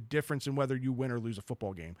could be the difference in whether you win or lose a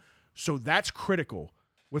football game. So that's critical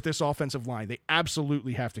with this offensive line. They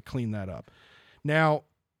absolutely have to clean that up. Now,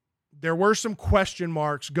 there were some question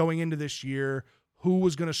marks going into this year. Who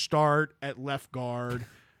was going to start at left guard?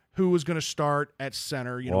 Who was going to start at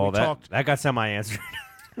center? That got semi-answered.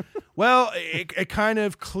 Well, it kind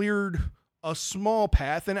of cleared a small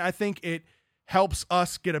path, and I think it helps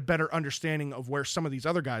us get a better understanding of where some of these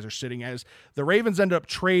other guys are sitting, as the Ravens end up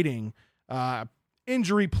trading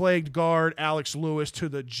injury-plagued guard Alex Lewis to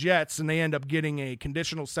the Jets, and they end up getting a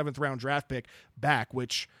conditional 7th-round draft pick back,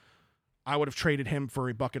 which I would have traded him for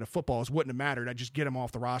a bucket of footballs. Wouldn't have mattered. I'd just get him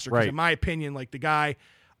off the roster. Because in my opinion, I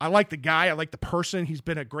like the person. He's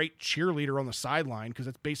been a great cheerleader on the sideline because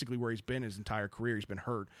that's basically where he's been his entire career. He's been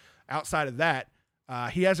hurt. Outside of that,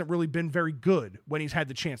 he hasn't really been very good when he's had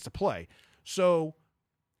the chance to play. So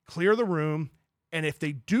clear the room, and if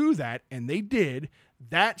they do that, and they did,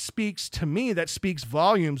 that speaks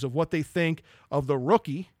volumes of what they think of the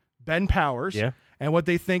rookie, Ben Powers, and what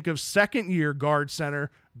they think of second-year guard center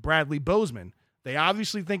Bradley Bozeman. They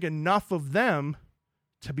obviously think enough of them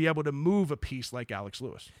to be able to move a piece like Alex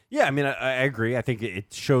Lewis. Yeah, I mean, I agree. I think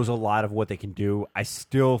it shows a lot of what they can do. I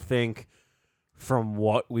still think from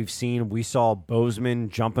what we've seen, we saw Bozeman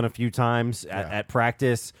jumping a few times at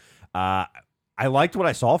practice. I liked what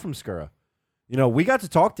I saw from Skura. We got to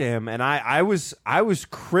talk to him, and I was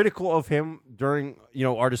critical of him during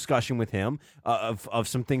our discussion with him of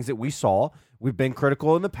some things that we saw. We've been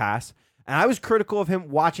critical in the past, and I was critical of him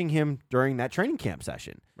watching him during that training camp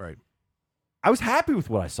session. Right. I was happy with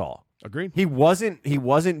what I saw. Agreed. He wasn't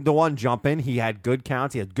the one jumping. He had good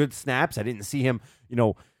counts. He had good snaps. I didn't see him.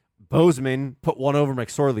 Bozeman put one over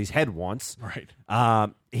McSorley's head once. Right.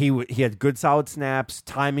 He had good solid snaps.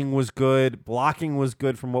 Timing was good. Blocking was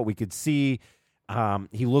good from what we could see.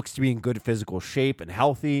 He looks to be in good physical shape and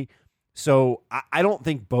healthy. So I don't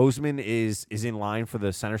think Bozeman is in line for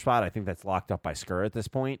the center spot. I think that's locked up by Skura at this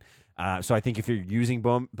point. So I think if you're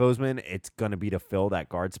using Bozeman, it's going to be to fill that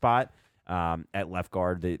guard spot at left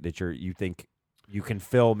guard that you think you can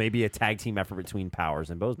fill maybe a tag team effort between Powers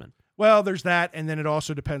and Bozeman. Well, there's that, and then it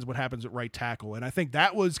also depends what happens at right tackle. And I think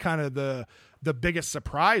that was kind of the biggest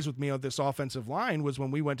surprise with me of this offensive line was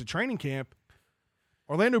when we went to training camp.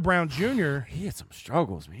 Orlando Brown Jr. He had some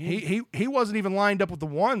struggles, man. He wasn't even lined up with the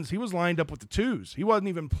ones. He was lined up with the twos. He wasn't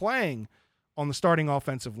even playing on the starting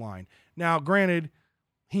offensive line. Now, granted,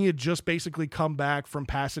 he had just basically come back from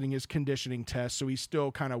passing his conditioning test, so he's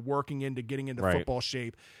still kind of working into getting into football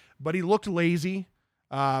shape. But he looked lazy.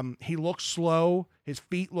 He looked slow. His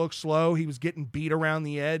feet looked slow. He was getting beat around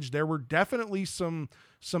the edge. There were definitely some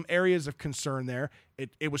areas of concern there.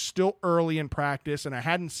 It was still early in practice, and I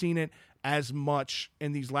hadn't seen it as much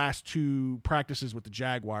in these last two practices with the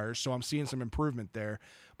Jaguars, so I'm seeing some improvement there.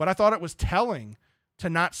 But I thought it was telling to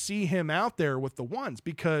not see him out there with the ones,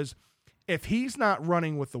 because if he's not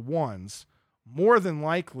running with the ones, more than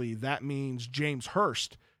likely that means James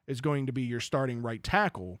Hurst is going to be your starting right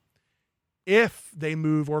tackle. If they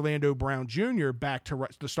move Orlando Brown Jr. back to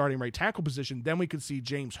the starting right tackle position, then we could see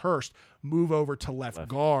James Hurst move over to left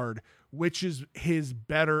guard, which is his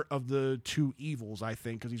better of the two evils, I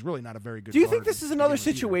think, because he's really not a very good. Do you think this is another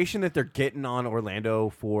situation that they're getting on Orlando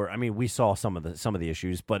for? I mean, we saw some of the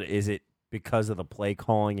issues, but is it because of the play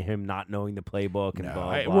calling, him not knowing the playbook? And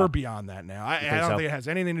blah, blah? We're beyond that now. I don't think it has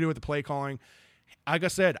anything to do with the play calling. Like I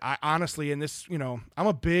said, I honestly, in this, I'm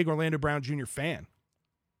a big Orlando Brown Jr. fan.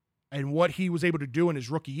 and what he was able to do in his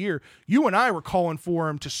rookie year. You and I were calling for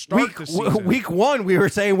him to start the season. Week 1, we were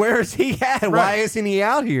saying, where is he at? Right. Why isn't he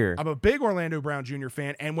out here? I'm a big Orlando Brown Jr.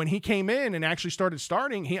 fan, and when he came in and actually started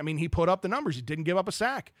starting, he put up the numbers. He didn't give up a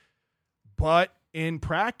sack. But in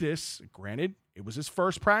practice, granted, it was his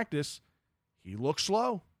first practice, he looked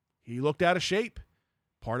slow. He looked out of shape.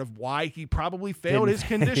 Part of why he probably failed his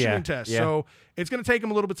conditioning test. Yeah. So it's going to take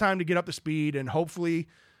him a little bit of time to get up to speed, and hopefully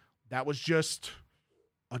that was just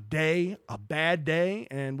a bad day,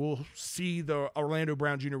 and we'll see the Orlando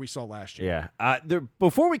Brown Jr. we saw last year. Yeah.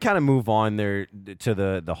 Before we kind of move on there to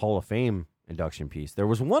the Hall of Fame induction piece, there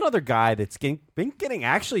was one other guy that's been getting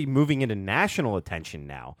actually moving into national attention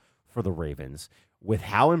now for the Ravens with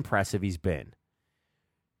how impressive he's been.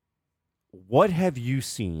 What have you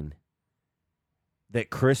seen that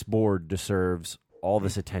Chris Board deserves all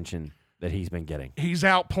this attention that he's been getting? He's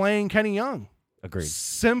out playing Kenny Young. Agreed.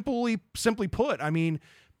 Simply put,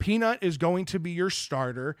 Peanut is going to be your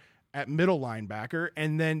starter at middle linebacker,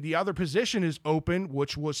 and then the other position is open,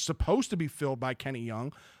 which was supposed to be filled by Kenny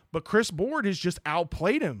Young, but Chris Board has just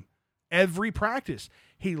outplayed him every practice.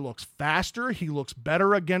 He looks faster. He looks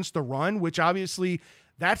better against the run, which obviously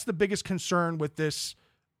that's the biggest concern with this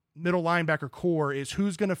middle linebacker core is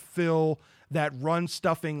who's going to fill that run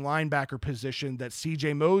stuffing linebacker position that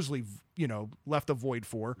CJ Mosley, left a void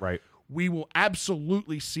for. Right. We will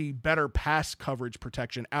absolutely see better pass coverage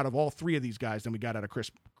protection out of all three of these guys than we got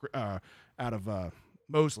out of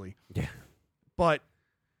Mosley. Yeah. But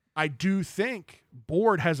I do think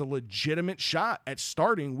Board has a legitimate shot at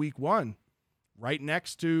starting week 1 right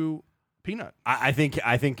next to Peanut. I think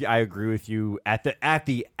I agree with you. At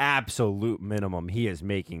the absolute minimum, he is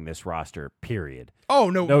making this roster, period. Oh,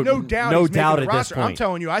 no doubt. No he's doubt making at the this roster. point. I'm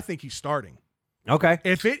telling you, I think he's starting. Okay.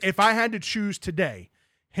 If I had to choose today,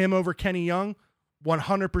 him over Kenny Young,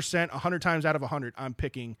 100%, 100 times out of 100, I'm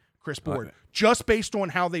picking Chris Board. Okay. Just based on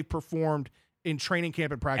how they performed in training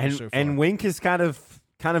camp and practice so far. And Wink has kind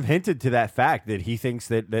of hinted to that fact that he thinks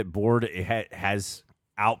that Board has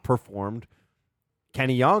outperformed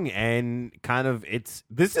Kenny Young, and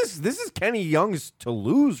this is Kenny Young's to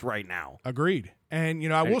lose right now. Agreed.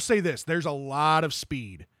 And I will say this: there's a lot of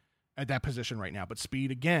speed at that position right now, but speed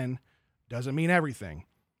again doesn't mean everything.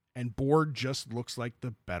 And Board just looks like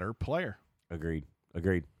the better player. Agreed.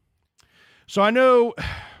 So I know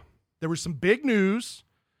there was some big news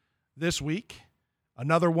this week.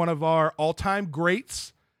 Another one of our all-time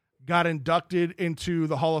greats got inducted into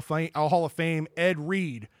the Hall of Fame. Ed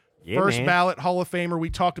Reed. Yeah, First man. ballot Hall of Famer. We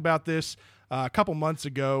talked about this a couple months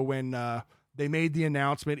ago when they made the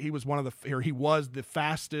announcement. He was he was the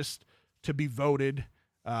fastest to be voted.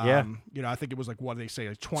 I think it was like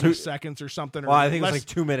 20 seconds or something. Well, I think it was like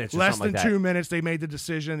 2 minutes. Or Less something than like that. 2 minutes. They made the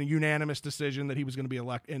decision, a unanimous decision that he was going to be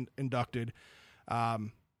inducted.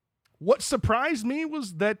 What surprised me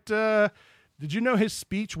was that. Did you know his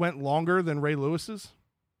speech went longer than Ray Lewis's?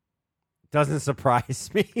 Doesn't surprise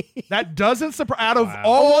me. That doesn't surprise. Out of Wow.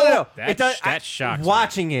 all, no. That shocks me.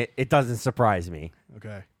 Watching it doesn't surprise me.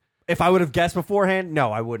 Okay. If I would have guessed beforehand,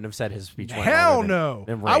 no, I wouldn't have said his speech went Hell longer no.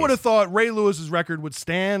 than I would Ray's. have thought Ray Lewis's record would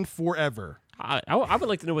stand forever. I would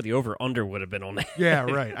like to know what the over-under would have been on that. Yeah,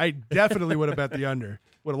 right. I definitely would have bet the under.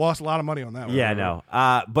 Would have lost a lot of money on that one. Yeah, no.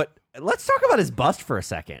 But let's talk about his bust for a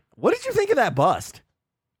second. What did you think of that bust?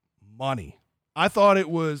 Money. I thought it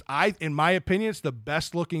was, in my opinion, it's the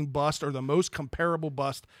best looking bust or the most comparable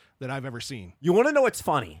bust that I've ever seen. You want to know what's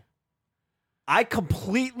funny? I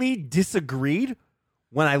completely disagreed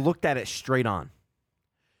when I looked at it straight on.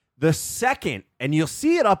 The second, and you'll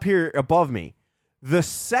see it up here above me, the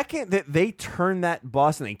second that they turned that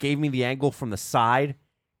bust and they gave me the angle from the side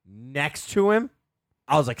next to him,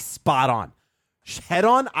 I was like, spot on. Head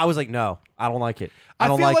on, I was like, no, I don't like it. I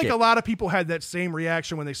don't feel like it. a lot of people had that same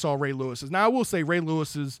reaction when they saw Ray Lewis's. Now, I will say Ray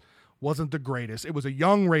Lewis's wasn't the greatest. It was a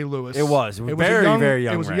young Ray Lewis. It was a very, very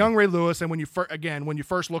young It was Ray. a young Ray Lewis, and when you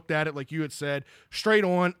first looked at it, like you had said, straight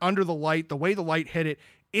on, under the light, the way the light hit it,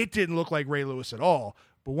 it didn't look like Ray Lewis at all.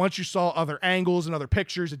 But once you saw other angles and other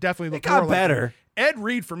pictures, it definitely looked got more better. Like Ed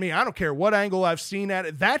Reed, for me, I don't care what angle I've seen at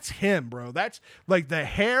it. That's him, bro. That's like the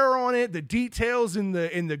hair on it, the details in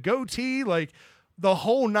the goatee, like the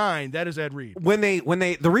whole nine. That is Ed Reed. When they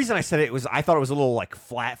the reason I said it was I thought it was a little like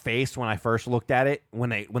flat faced when I first looked at it. When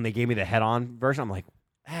they gave me the head on version, I'm like,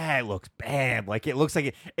 it looks bad. Like it looks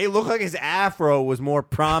like it looked like his afro was more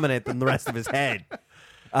prominent than the rest of his head.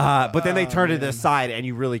 But then they turned it to the side, and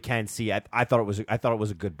you really can see. I thought it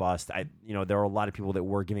was a good bust. There were a lot of people that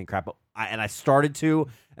were giving crap, and I started to,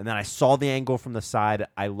 and then I saw the angle from the side.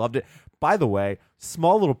 I loved it. By the way,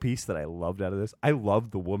 small little piece that I loved out of this. I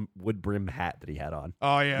loved the wood brim hat that he had on.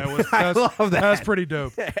 Oh yeah, I love that. That's pretty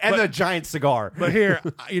dope. And the giant cigar. But here,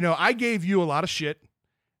 I gave you a lot of shit,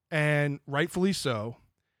 and rightfully so,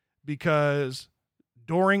 because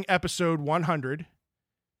during episode 100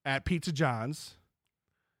 at Pizza John's,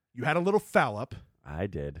 you had a little foul up. I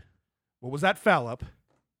did. What was that foul up?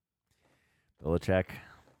 Belichick.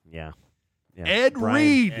 Yeah. Ed Brian.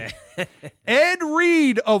 Reed. Ed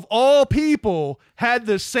Reed, of all people, had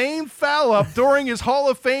the same foul up during his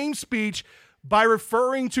Hall of Fame speech by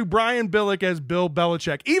referring to Brian Billick as Bill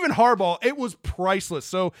Belichick. Even Harbaugh, it was priceless.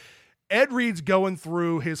 So Ed Reed's going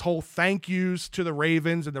through his whole thank yous to the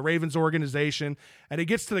Ravens and the Ravens organization, and he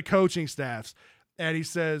gets to the coaching staffs, and he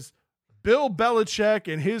says, Bill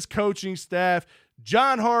Belichick and his coaching staff,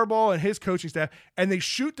 John Harbaugh and his coaching staff, and they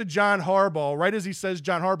shoot to John Harbaugh right as he says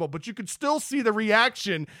John Harbaugh, but you could still see the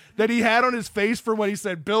reaction that he had on his face for when he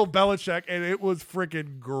said Bill Belichick, and it was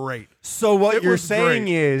freaking great. So what you're was saying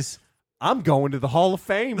great. is, I'm going to the Hall of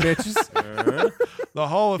Fame, bitches. The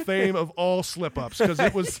Hall of Fame of all slip-ups, because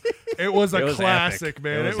it was a was classic, epic.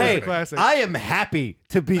 man. It It was was Hey, a classic. I am happy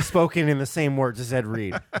to be spoken in the same words as Ed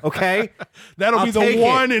Reed. Okay, That'll I'll be take the it.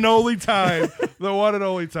 one and only time. The one and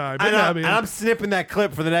only time. But and, no, I'm, I mean, and I'm snipping that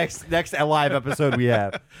clip for the next live episode we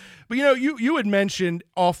have. But you had mentioned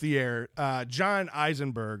off the air, John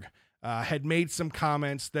Eisenberg had made some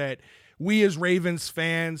comments that we as Ravens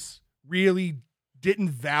fans really didn't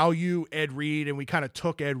value Ed Reed, and we kind of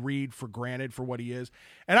took Ed Reed for granted for what he is.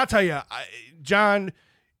 And I'll tell you, John,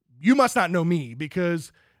 you must not know me,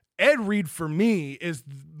 because Ed Reed for me is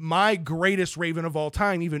my greatest Raven of all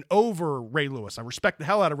time, even over Ray Lewis. I respect the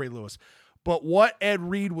hell out of Ray Lewis. But what Ed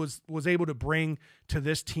Reed was able to bring to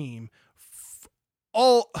this team,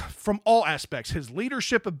 from all aspects, his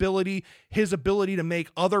leadership ability, his ability to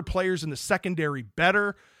make other players in the secondary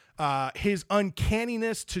better, his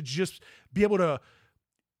uncanniness to just be able to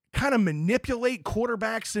kind of manipulate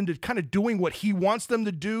quarterbacks into kind of doing what he wants them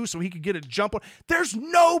to do so he could get a jump on. There's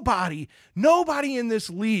nobody in this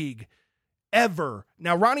league ever.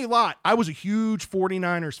 Now, Ronnie Lott, I was a huge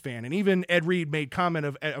 49ers fan, and even Ed Reed made comment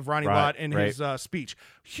of Ronnie Lott in his speech.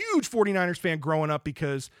 Huge 49ers fan growing up,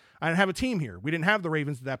 because I didn't have a team here. We didn't have the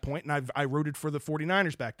Ravens at that point, and I rooted for the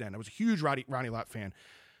 49ers back then. I was a huge Ronnie Lott fan.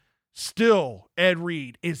 Still, Ed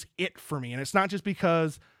Reed is it for me, and it's not just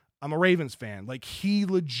because I'm a Ravens fan. Like, he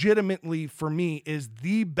legitimately, for me, is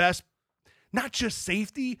the best, not just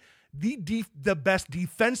safety, the best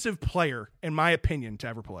defensive player, in my opinion, to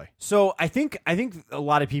ever play. So I think a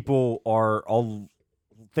lot of people are all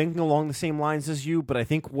thinking along the same lines as you, but I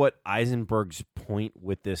think what Eisenberg's point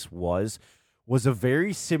with this was a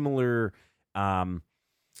very similar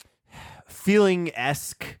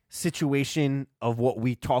feeling-esque situation of what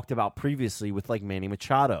we talked about previously with like Manny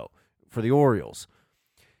Machado for the Orioles.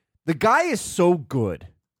 The guy is so good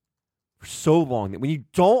for so long that when you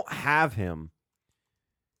don't have him,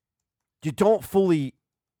 you don't fully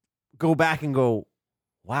go back and go,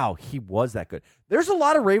 wow, he was that good. There's a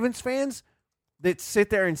lot of Ravens fans that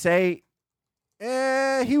sit there and say,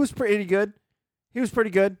 he was pretty good. He was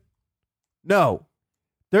pretty good. No.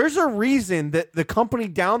 There's a reason that the company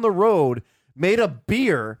down the road made a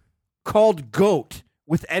beer called Goat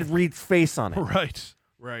with Ed Reed's face on it.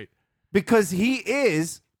 Right. Because he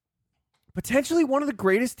is potentially one of the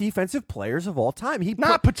greatest defensive players of all time.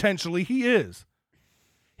 Not potentially, he is.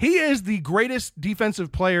 He is the greatest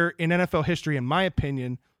defensive player in NFL history, in my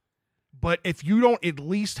opinion. But if you don't at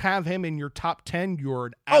least have him in your top 10, you're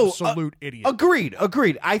an absolute idiot. Agreed.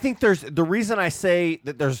 I think the reason I say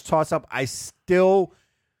that there's a toss-up,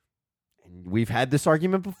 we've had this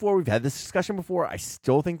argument before, we've had this discussion before, I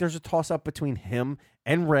still think there's a toss-up between him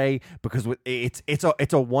and Ray, because it's a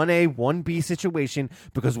 1A, 1B situation,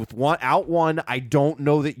 because without one, I don't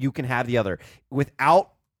know that you can have the other.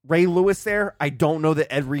 Without Ray Lewis there, I don't know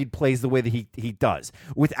that Ed Reed plays the way that he does.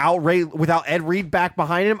 Without Ed Reed back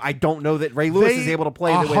behind him, I don't know that Ray Lewis is able to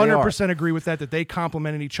play the way they are. 100% agree with that they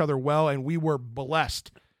complemented each other well, and we were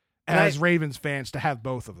blessed as Ravens fans to have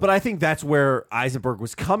both of them. But I think that's where Eisenberg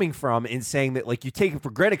was coming from in saying that, like, you take it for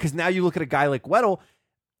granted, because now you look at a guy like Weddle.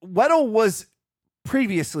 Weddle was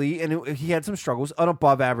previously, and he had some struggles, an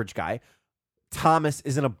above-average guy. Thomas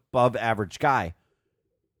is an above-average guy.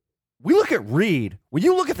 We look at Reed. When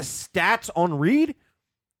you look at the stats on Reed's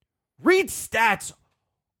stats,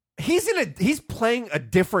 he's playing a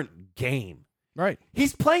different game. Right.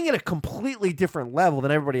 He's playing at a completely different level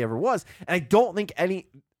than everybody ever was. And I don't think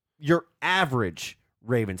your average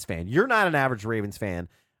Ravens fan, you're not an average Ravens fan.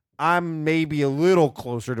 I'm maybe a little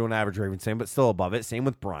closer to an average Ravens fan, but still above it. Same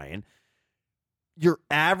with Brian. Your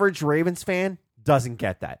average Ravens fan doesn't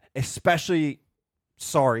get that. Especially,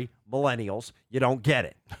 sorry, millennials, you don't get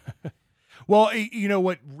it. Well, you know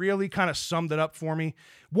what really kind of summed it up for me?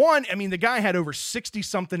 One, I mean, the guy had over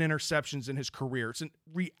 60-something interceptions in his career. It's an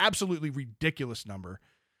absolutely ridiculous number.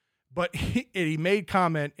 But he made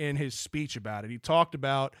comment in his speech about it. He talked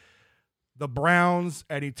about the Browns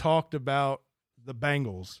and he talked about the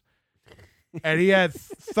Bengals. And he had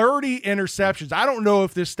 30 interceptions. I don't know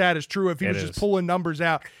if this stat is true, if he was just pulling numbers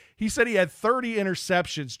out. He said he had 30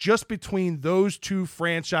 interceptions just between those two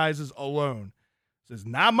franchises alone. It's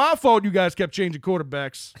not my fault you guys kept changing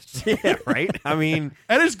quarterbacks. Yeah, right? I mean,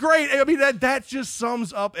 and it's great. I mean, that just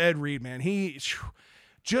sums up Ed Reed, man. He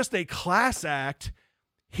just a class act.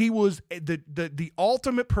 He was the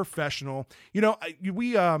ultimate professional. You know,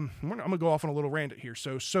 I'm gonna go off on a little rant here.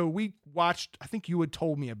 So we watched, I think you had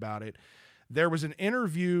told me about it. There was an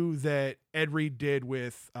interview that Ed Reed did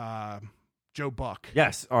with Joe Buck.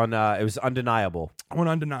 Yes, on it was Undeniable. On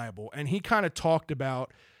Undeniable. And he kind of talked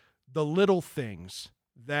about the little things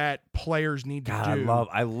that players need to do.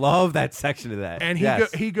 I love that section of that. And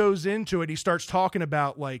he goes into it. He starts talking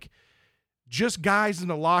about like just guys in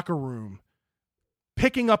the locker room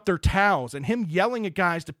picking up their towels and him yelling at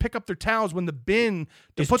guys to pick up their towels when the bin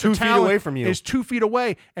to put the towel away from you is 2 feet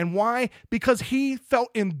away. And why? Because he felt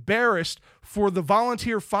embarrassed for the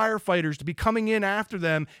volunteer firefighters to be coming in after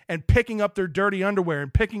them and picking up their dirty underwear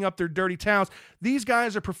and picking up their dirty towels. These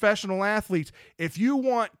guys are professional athletes. If you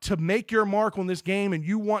want to make your mark on this game and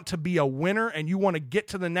you want to be a winner and you want to get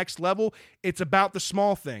to the next level, it's about the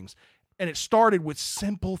small things. And it started with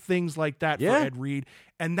simple things like that for Ed Reed.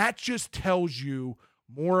 And that just tells you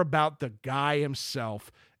more about the guy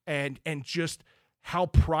himself and just how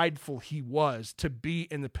prideful he was to be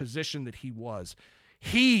in the position that he was.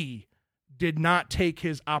 He did not take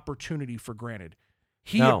his opportunity for granted.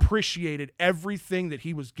 He appreciated everything that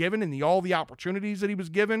he was given and all the opportunities that he was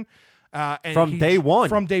given. From day one.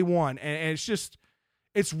 From day one. And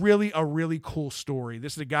it's really a really cool story.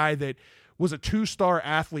 This is a guy that was a 2-star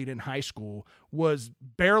athlete in high school, was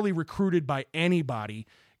barely recruited by anybody,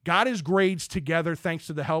 got his grades together thanks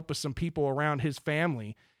to the help of some people around his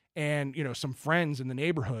family and, you know, some friends in the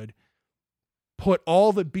neighborhood, put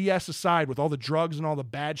all the BS aside with all the drugs and all the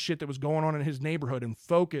bad shit that was going on in his neighborhood and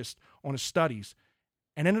focused on his studies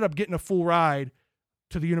and ended up getting a full ride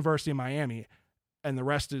to the University of Miami. And the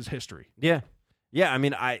rest is history. Yeah. Yeah, I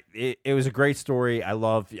mean, it was a great story.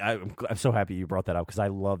 I'm so happy you brought that up because I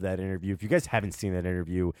love that interview. If you guys haven't seen that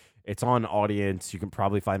interview, it's on Audience. You can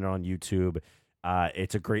probably find it on YouTube.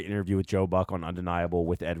 It's a great interview with Joe Buck on Undeniable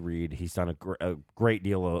with Ed Reed. He's done a great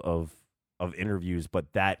deal of interviews,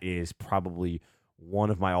 but that is probably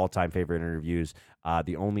one of my all-time favorite interviews.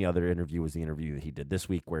 The only other interview was the interview that he did this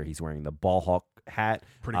week where he's wearing the ball hawk hat.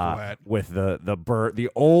 Pretty cool hat. With the bird, the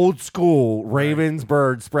old school Ravens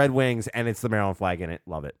bird spread wings, and it's the Maryland flag in it.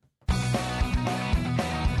 Love it.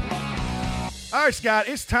 All right, Scott,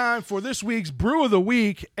 it's time for this week's Brew of the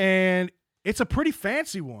Week, and it's a pretty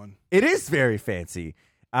fancy one. It is very fancy.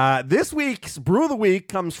 This week's Brew of the Week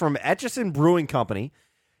comes from Etchison Brewing Company.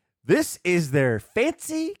 This is their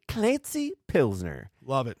Fancy Clancy Pilsner.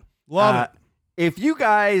 Love it. Love it. If you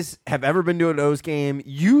guys have ever been to an O's game,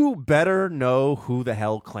 you better know who the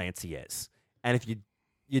hell Clancy is. And if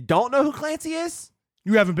you don't know who Clancy is,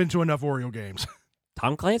 you haven't been to enough Oriole games.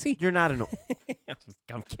 Tom Clancy? You're not an...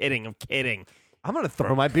 I'm kidding. I'm going to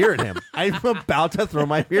throw my beer at him. I'm about to throw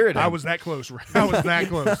my beer at him. I was that close. I was that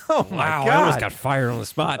close. Oh, my Wow, God. I almost got fired on the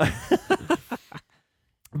spot.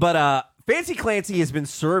 But Fancy Clancy has been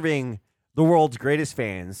serving the world's greatest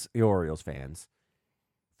fans, the Orioles fans,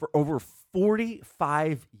 for over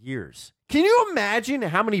 45 years. Can you imagine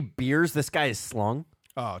how many beers this guy has slung?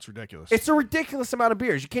 Oh, it's ridiculous. It's a ridiculous amount of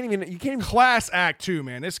beers. You can't even class act too,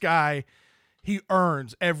 man. This guy, he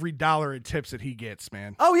earns every dollar in tips that he gets,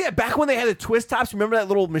 man. Oh yeah, back when they had the twist tops, remember that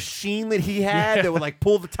little machine that he had that would like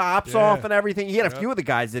pull the tops off and everything? He had a few of the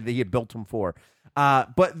guys that he had built them for.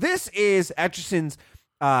 But this is Etchison's.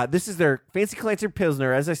 This is their Fancy Clancy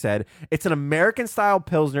Pilsner, as I said. It's an American-style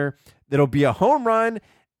Pilsner that'll be a home run,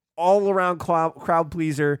 all-around crowd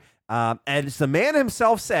pleaser. And as the man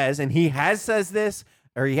himself says, and he has said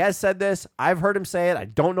this, I've heard him say it. I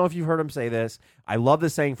don't know if you've heard him say this. I love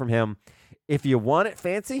this saying from him. If you want it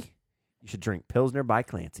fancy, you should drink Pilsner by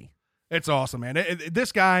Clancy. It's awesome, man.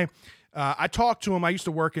 This guy, I talked to him. I used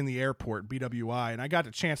to work in the airport, BWI, and I got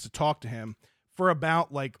the chance to talk to him for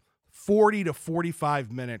about like 40 to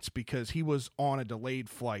 45 minutes because he was on a delayed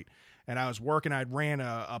flight. And I was working. I ran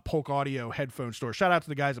a Polk Audio headphone store. Shout out to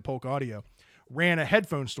the guys at Polk Audio. Ran a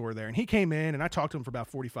headphone store there. And he came in, and I talked to him for about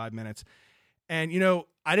 45 minutes. And, you know,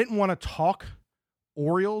 I didn't want to talk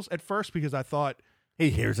Orioles at first because I thought He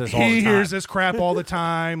hears this all the he time. hears this crap all the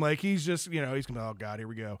time. Like he's just, he's gonna, oh God, here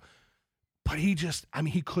we go. But he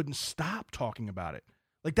couldn't stop talking about it.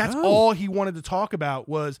 Like that's all he wanted to talk about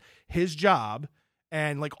was his job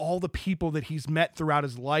and like all the people that he's met throughout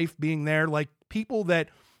his life being there, like people that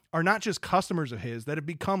are not just customers of his, that have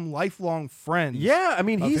become lifelong friends. Yeah, I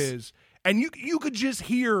mean, of he's his. And you could just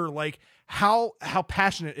hear like how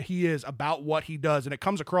passionate he is about what he does, and it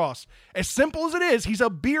comes across as simple as it is. He's a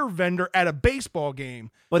beer vendor at a baseball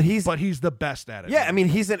game, but he's the best at it. Yeah, I mean,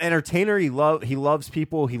 he's an entertainer. He loves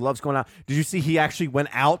people. He loves going out. Did you see he actually went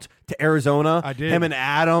out to Arizona? I did. Him and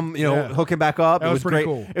Adam, hooking back up. That was pretty great.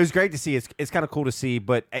 cool. It was great to see. It's kind of cool to see,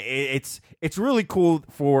 but it's really cool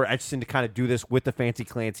for Etchison to kind of do this with the Fancy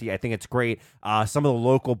Clancy. I think it's great. Some of the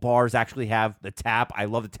local bars actually have the tap. I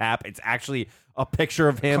love the tap. It's actually a picture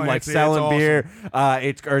of him like Clancy, selling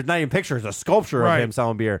it's beer. It's not even picture. It's a sculpture Right. of him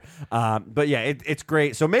selling beer. But yeah, it's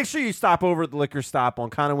great. So make sure you stop over at the liquor stop on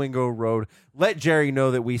Conowingo Road. Let Jerry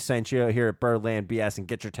know that we sent you here at Birdland BS and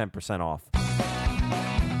get your 10% off.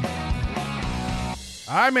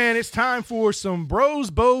 All right, man, it's time for some bros,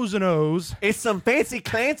 bows, and O's. It's some Fancy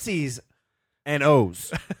Clancy's and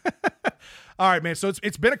O's. All right, man. So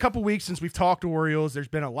it's been a couple weeks since we've talked Orioles. There's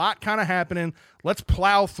been a lot kind of happening. Let's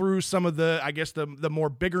plow through some of the, I guess, the more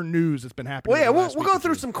bigger news that's been happening. Well, yeah, over the we'll last go week or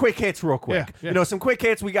through two. some quick hits real quick. Yeah. Some quick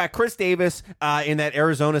hits. We got Chris Davis in that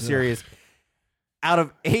Arizona series. Out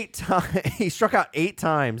of 8 times, he struck out 8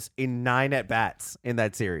 times in 9 at bats in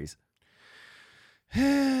that series.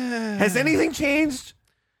 Has anything changed?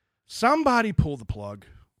 Somebody pull the plug.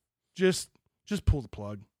 Just pull the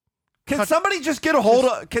plug. Can somebody just get a hold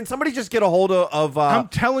of? Can somebody just get a hold of? I'm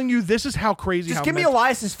telling you, this is how crazy. Just how give me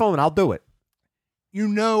Elias's phone. I'll do it.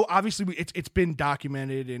 Obviously, it's been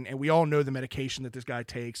documented, and we all know the medication that this guy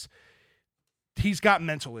takes. He's got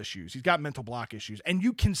mental issues. He's got mental block issues, and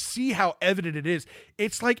you can see how evident it is.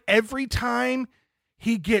 It's like every time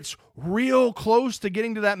he gets real close to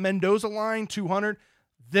getting to that Mendoza line, 200,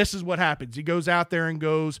 this is what happens. He goes out there and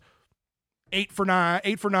goes 8 for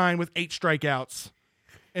 9 with 8 strikeouts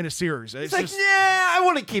in a series. It's like, I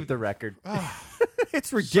want to keep the record.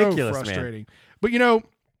 It's ridiculous, so frustrating. Man. But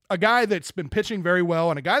a guy that's been pitching very well,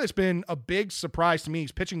 and a guy that's been a big surprise to me.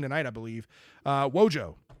 He's pitching tonight, I believe.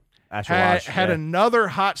 Wojo had another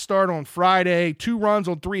hot start on Friday. 2 runs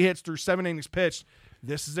on 3 hits through 7 innings pitched.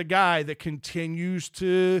 This is a guy that continues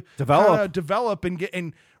to develop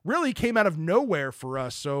and really came out of nowhere for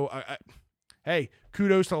us. So, hey,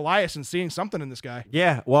 kudos to Elias and seeing something in this guy.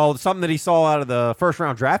 Yeah, well, something that he saw out of the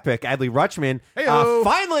first-round draft pick, Adley Rutschman.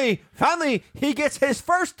 Finally, he gets his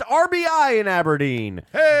first RBI in Aberdeen.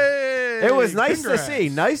 Hey! It was nice congrats. to see.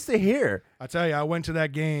 Nice to hear. I tell you, I went to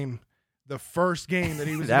that game, the first game that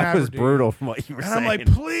he was in That was Aberdeen. brutal from what you were And saying. I'm like,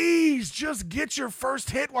 please, just get your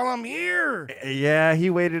first hit while I'm here. Yeah, he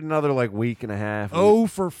waited another week and a half. 0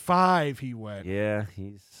 for 5 he went. Yeah,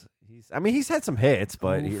 he's had some hits,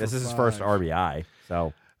 but 0 this for is his first 5. RBI.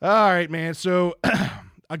 So All right, man. So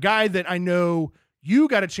a guy that I know you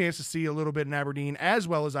got a chance to see a little bit in Aberdeen as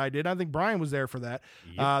well as I did. I think Brian was there for that.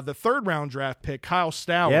 Yep. The 3rd round draft pick, Kyle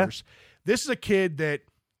Stowers. Yeah. This is a kid that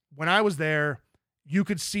when I was there, you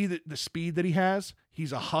could see the speed that he has.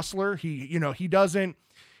 He's a hustler. He doesn't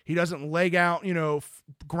leg out,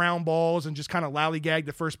 ground balls and just kind of lollygag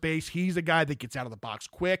to first base. He's a guy that gets out of the box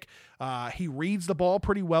quick. He reads the ball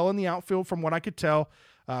pretty well in the outfield from what I could tell.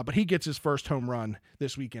 But he gets his first home run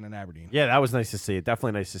this weekend in Aberdeen. yeah, that was nice to see.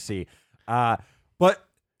 Definitely nice to see. But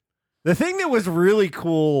the thing that was really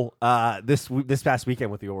cool this past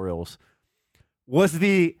weekend with the Orioles was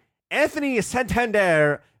the Anthony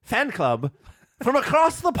Santander fan club from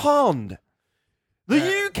across the pond. The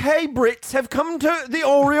UK Brits have come to the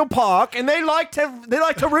Oriole Park and they like to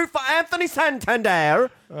root for Anthony Santander.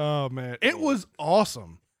 Oh man, it was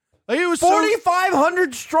awesome. Like, it was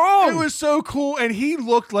 4,500 strong. It was so cool, and he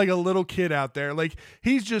looked like a little kid out there. Like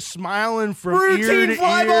he's just smiling from ear routine to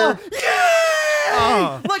fly ear. ball.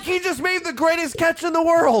 Yay! Like he just made the greatest catch in the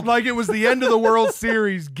world. Like it was the end of the World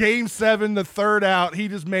Series, Game 7, the 3rd out. He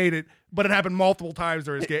just made it, but it happened multiple times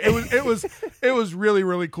during his game. It was really,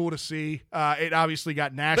 really cool to see. It obviously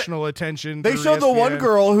got national attention. They through showed the one ESPN.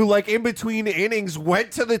 girl who, in between innings,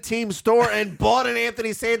 went to the team store and bought an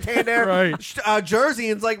Anthony Santander Right. jersey.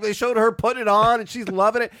 And they showed her putting it on, and she's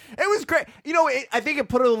loving it. It was great. I think it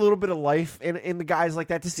put a little bit of life in the guys like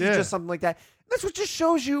that to see just something like that. That's what just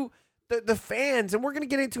shows you the fans, and we're going to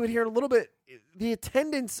get into it here in a little bit, the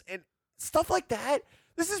attendance and stuff like that.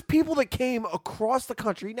 This is people that came across the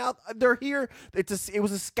country. Now, they're here. It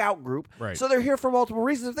was a scout group. Right. So they're here for multiple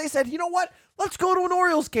reasons. They said, you know what? Let's go to an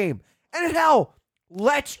Orioles game. And hell,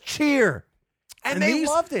 let's cheer. And they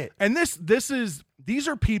loved it. And these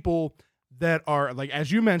are people that are, like,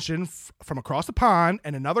 as you mentioned, from across the pond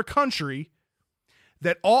and another country,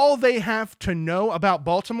 that all they have to know about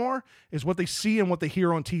Baltimore is what they see and what they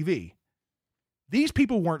hear on TV. These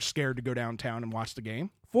people weren't scared to go downtown and watch the game.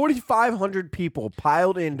 4,500 people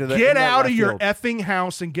piled into the. Get out of your effing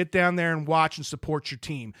house and get down there and watch and support your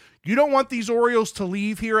team. You don't want these Orioles to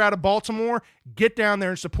leave here out of Baltimore. Get down there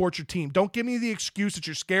and support your team. Don't give me the excuse that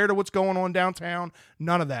you're scared of what's going on downtown.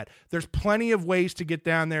 None of that. There's plenty of ways to get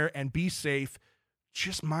down there and be safe.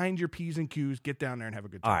 Just mind your P's and Q's. Get down there and have a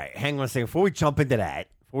good time. All right, hang on a second. Before we jump into that,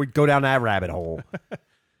 before we go down that rabbit hole,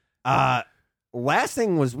 last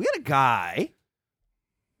thing was we had a guy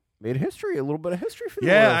made history, a little bit of history for the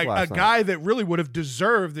Orioles last night. Guy that really would have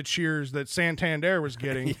deserved the cheers that Santander was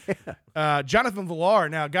getting. Jonathan Villar,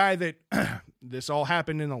 now a guy that this all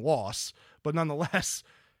happened in a loss, but nonetheless,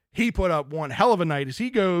 he put up one hell of a night as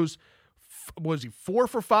he goes, was he 4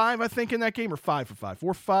 for 5, I think, in that game, or 5 for 5?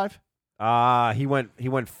 4 for 5? He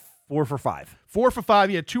went 4 for 5. 4 for 5.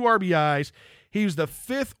 He had 2 RBIs. He was the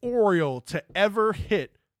 5th Oriole to ever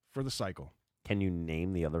hit for the cycle. Can you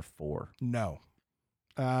name the other 4? No.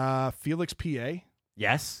 Felix P.A.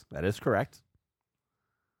 Yes, that is correct.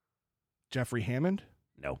 Jeffrey Hammond.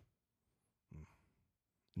 No.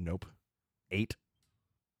 Nope. 8.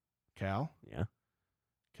 Cal. Yeah.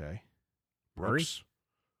 Okay. Murray? Brooks.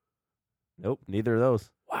 Nope, neither of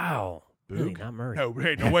those. Wow. Really, Boog? not Murray. No,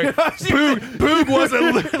 wait, no, wait. Boog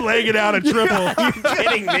wasn't laying it out a triple. Are you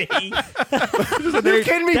kidding me? You're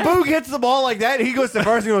kidding me? Boog hits the ball like that. He goes to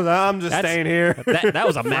first and goes, I'm just staying here. That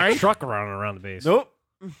was a Mack truck running around the base. Nope.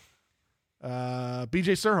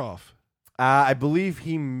 BJ Surhoff. I believe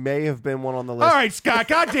he may have been one on the list. All right, Scott.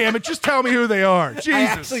 God damn it. Just tell me who they are. Jesus. I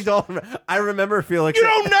actually don't remember. I remember Felix. You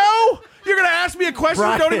don't know? You're going to ask me a question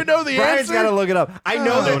you don't even know the Brian's answer? got to look it up. I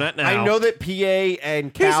know that PA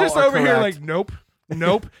and Cal He's just are over here correct. like, nope.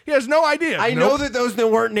 Nope. He has no idea. I know that those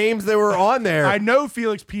weren't names that were on there. I know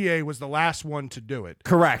Felix P.A. was the last one to do it.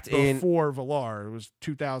 Correct. Before Villar. It was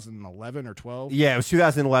 2011 or 12. Yeah, it was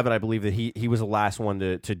 2011, I believe, that he was the last one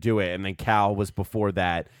to do it, and then Cal was before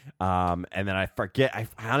that. And then I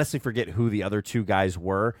honestly forget who the other 2 guys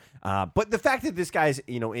were. But the fact that this guy's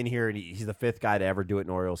in here and he's the 5th guy to ever do it in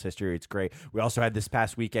Orioles history, it's great. We also had this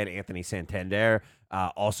past weekend Anthony Santander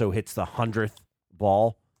also hits the 100th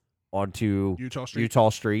ball onto Utah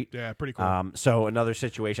Street. Yeah, pretty cool. So another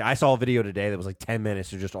situation. I saw a video today that was like 10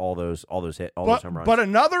 minutes of just all those those home runs. But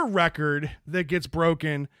another record that gets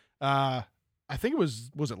broken, I think it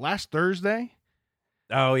was it last Thursday?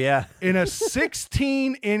 Oh yeah. In a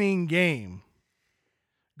 16-inning game.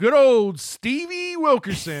 Good old Stevie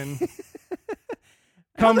Wilkerson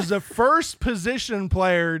comes the first position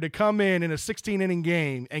player to come in a 16-inning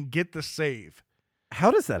game and get the save. How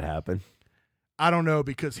does that happen? I don't know,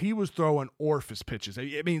 because he was throwing orifice pitches.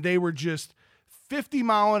 I mean, they were just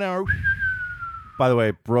 50-mile-an-hour. By the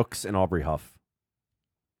way, Brooks and Aubrey Huff.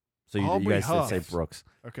 So you guys Huff. did say Brooks.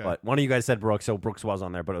 Okay. But one of you guys said Brooks, so Brooks was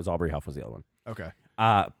on there, but it was Aubrey Huff was the other one. Okay.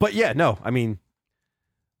 But yeah, no, I mean.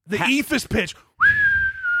 The eephus pitch.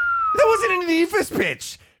 That wasn't an eephus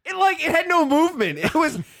pitch. It had no movement. It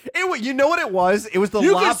was you know what it was? It was the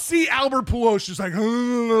you lob. could see Albert Pujols just like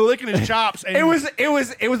licking his chops. And it was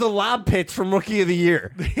the lob pitch from Rookie of the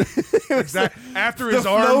Year. Exactly. After his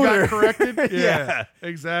arm floater. got corrected. Yeah.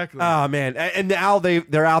 Exactly. Oh man! And now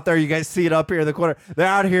they're out there. You guys see it up here in the corner. They're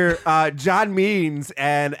out here. John Means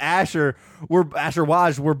and Asher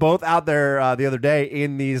Waj were both out there the other day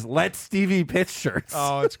in these "Let Stevie Pitch" shirts.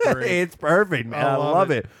 Oh, it's great. It's perfect, man. I love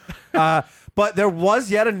love it. But there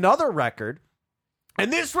was yet another record,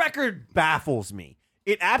 and this record baffles me.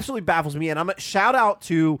 It absolutely baffles me. And I'm a shout out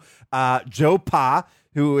to Joe Pa,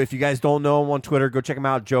 who, if you guys don't know him on Twitter, go check him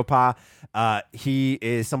out. Joe Pa. He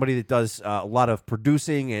is somebody that does a lot of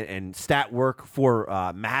producing and stat work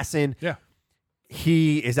for Masson. Yeah.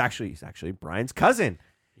 He's actually Brian's cousin.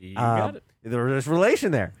 You got it. There's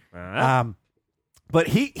relation there. But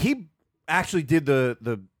he actually did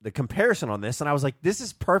the comparison on this, and I was like, this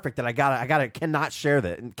is perfect, and I cannot share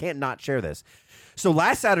that and can't not share this. So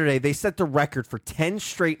last Saturday, they set the record for 10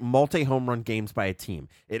 straight multi-home run games by a team.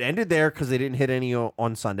 It ended there because they didn't hit any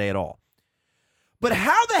on Sunday at all. But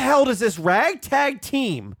how the hell does this ragtag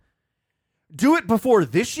team do it before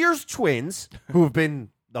this year's Twins, who have been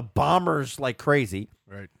the Bombers like crazy,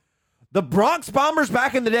 Right. the Bronx Bombers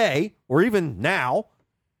back in the day, or even now,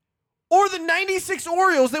 or the 96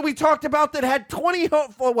 Orioles that we talked about that had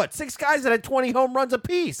 6 guys that had 20 home runs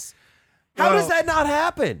apiece? How does that not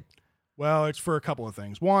happen? Well, it's for a couple of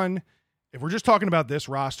things. One, if we're just talking about this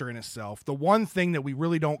roster in itself, the one thing that we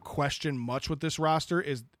really don't question much with this roster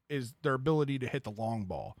is their ability to hit the long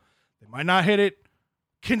ball. They might not hit it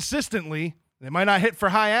consistently. They might not hit for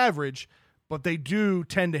high average, but they do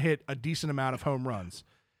tend to hit a decent amount of home runs.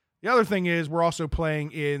 The other thing is we're also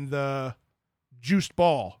playing in the juiced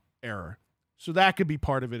ball era. So that could be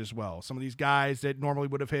part of it as well. Some of these guys that normally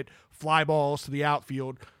would have hit fly balls to the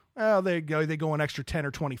outfield, well, they go an extra 10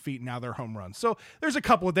 or 20 feet, and now they're home runs. So there's a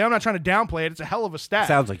couple of them. I'm not trying to downplay it. It's a hell of a stat.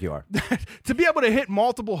 Sounds like you are. To be able to hit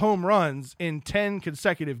multiple home runs in 10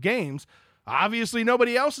 consecutive games, obviously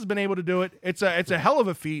nobody else has been able to do it. It's a hell of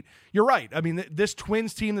a feat. You're right. I mean, this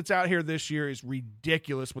Twins team that's out here this year is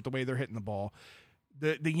ridiculous with the way they're hitting the ball.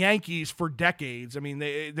 The Yankees for decades. I mean,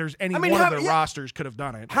 there's any one of their rosters could have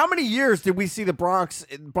done it. How many years did we see the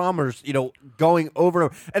Bombers, going over and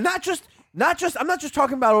over? And not just. I'm not just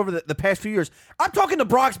talking about over the past few years. I'm talking the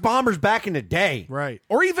Bronx Bombers back in the day, right?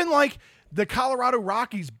 Or even like the Colorado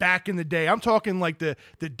Rockies back in the day. I'm talking like the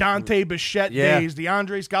Dante Bichette days, the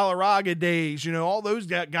Andres Galarraga days. All those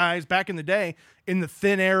guys back in the day in the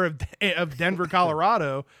thin air of Denver,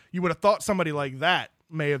 Colorado. You would have thought somebody like that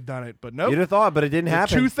may have done it, but nope. You'd have thought, but it didn't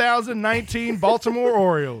happen. 2019 Baltimore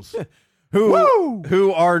Orioles,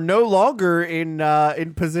 who are no longer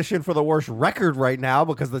in position for the worst record right now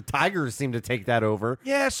because the Tigers seem to take that over.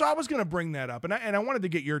 Yeah, so I was going to bring that up, and I wanted to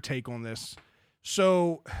get your take on this.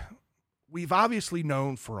 So we've obviously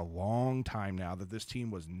known for a long time now that this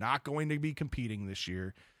team was not going to be competing this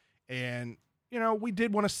year, and we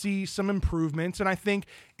did want to see some improvements, and I think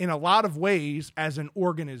in a lot of ways as an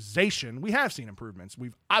organization, we have seen improvements.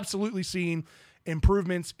 We've absolutely seen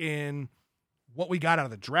improvements in what we got out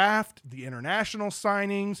of the draft, the international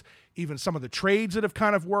signings, even some of the trades that have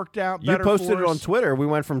kind of worked out better. You posted for it us on Twitter. We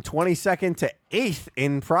went from 22nd to 8th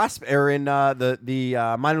in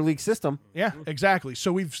the minor league system. Yeah, exactly.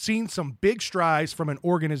 So we've seen some big strides from an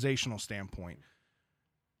organizational standpoint.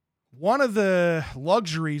 One of the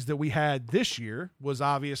luxuries that we had this year was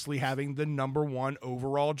obviously having the number 1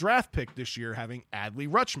 overall draft pick this year, having Adley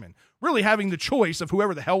Rutschman, really having the choice of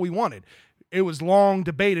whoever the hell we wanted. It was long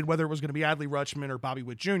debated whether it was going to be Adley Rutschman or Bobby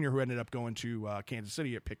Witt Jr., who ended up going to Kansas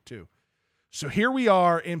City at pick 2. So here we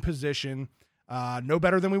are in position, no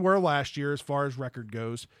better than we were last year as far as record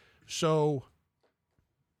goes. So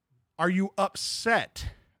are you upset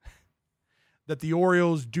that the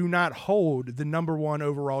Orioles do not hold the number 1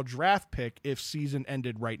 overall draft pick if season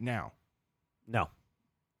ended right now? No,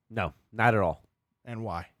 not at all. And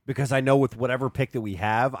why? Because I know with whatever pick that we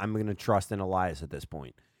have, I'm going to trust in Elias at this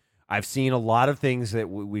point. I've seen a lot of things that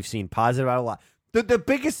we've seen positive out of Elias.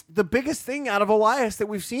 The biggest thing out of Elias that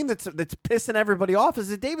we've seen that's pissing everybody off is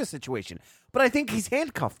the Davis situation. But I think he's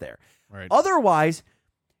handcuffed there. Right. Otherwise,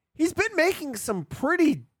 he's been making some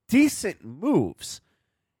pretty decent moves.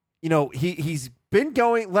 He's been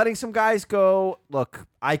letting some guys go. Look,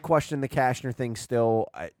 I question the Cashner thing still.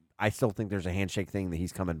 I still think there's a handshake thing that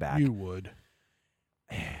he's coming back. You would.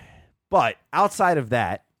 But outside of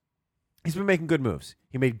that, he's been making good moves.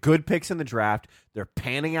 He made good picks in the draft. They're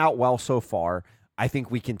panning out well so far. I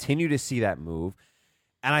think we continue to see that move.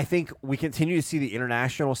 And I think we continue to see the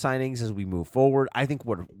international signings as we move forward. I think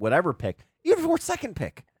whatever pick, even if we're second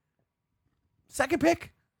pick,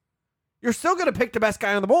 you're still going to pick the best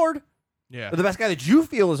guy on the board. Yeah. Or the best guy that you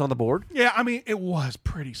feel is on the board. Yeah, I mean, it was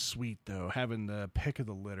pretty sweet, though, having the pick of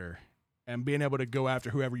the litter and being able to go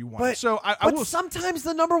after whoever you want. But sometimes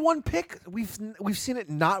the number 1 pick, we've seen it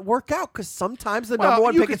not work out because sometimes the number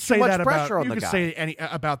 1 pick is too much pressure on the guy. You could say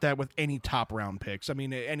about that with any top round picks. I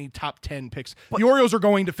mean, any top 10 picks. The Orioles are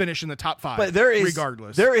going to finish in the top 5, but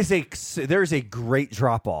regardless. There is a great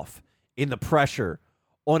drop off in the pressure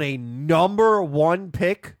on a number 1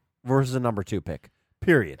 pick versus a number 2 pick.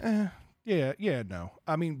 Period. No.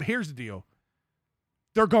 I mean, here's the deal.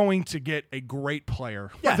 They're going to get a great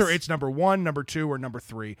player, yes. Whether it's number 1, number 2, or number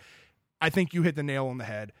 3. I think you hit the nail on the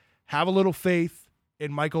head. Have a little faith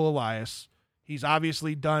in Michael Elias. He's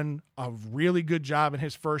obviously done a really good job in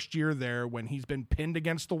his first year there when he's been pinned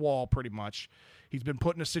against the wall pretty much. He's been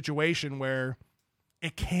put in a situation where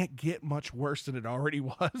it can't get much worse than it already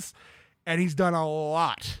was. And he's done a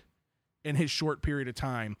lot in his short period of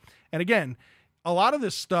time. And again, a lot of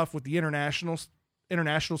this stuff with the international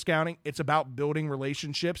scouting, it's about building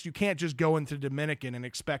relationships. You can't just go into Dominican and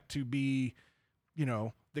expect to be,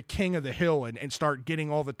 the king of the hill and start getting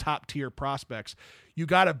all the top tier prospects. You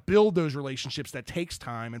got to build those relationships. That takes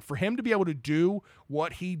time. And for him to be able to do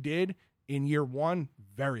what he did in year 1,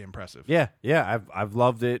 very impressive. Yeah. I've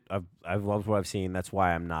loved it. I've loved what I've seen. That's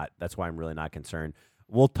why I'm really not concerned.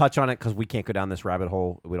 We'll touch on it because we can't go down this rabbit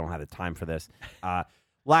hole. We don't have the time for this.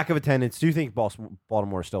 lack of attendance. Do you think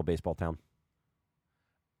Baltimore is still a baseball town?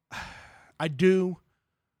 I do,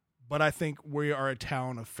 but I think we are a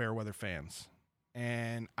town of fair weather fans,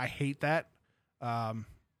 and I hate that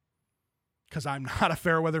because I'm not a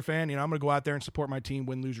fair weather fan. You know, I'm going to go out there and support my team,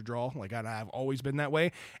 win, lose, or draw. Like I've always been that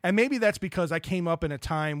way, and maybe that's because I came up in a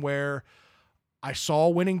time where I saw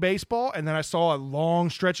winning baseball, and then I saw a long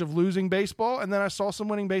stretch of losing baseball, and then I saw some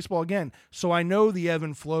winning baseball again. So I know the ebb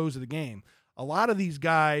and flows of the game. A lot of these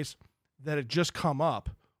guys that have just come up,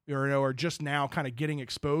 or are just now kind of getting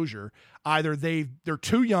exposure, either they're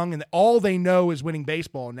too young and all they know is winning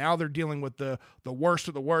baseball, and now they're dealing with the worst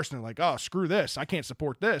of the worst, and they're like, oh, screw this, I can't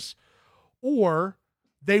support this. Or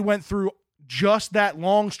they went through just that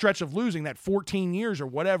long stretch of losing, that 14 years or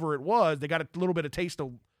whatever it was. They got a little bit of taste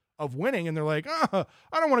of winning, and they're like, I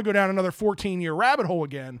don't want to go down another 14-year rabbit hole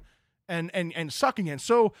again and suck again.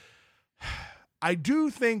 So I do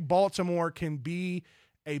think Baltimore can be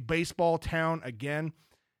a baseball town again.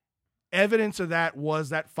 Evidence of that was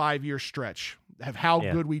that 5-year stretch of how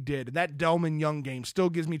good we did. And that Delman Young game still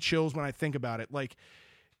gives me chills when I think about it. Like,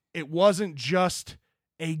 it wasn't just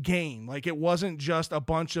a game. Like, it wasn't just a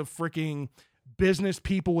bunch of freaking business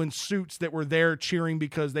people in suits that were there cheering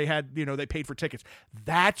because they had, they paid for tickets.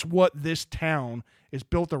 That's what this town is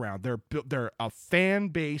built around. They're a fan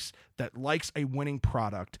base that likes a winning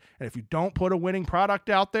product. And if you don't put a winning product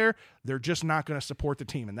out there, they're just not going to support the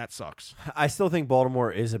team, and that sucks. I still think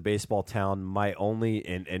Baltimore is a baseball town. My only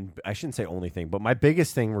and I shouldn't say only thing, but my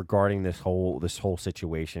biggest thing regarding this whole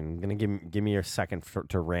situation, I'm going to give me a second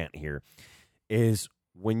to rant here, is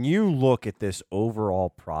when you look at this overall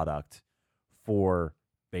product for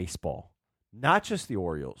baseball, not just the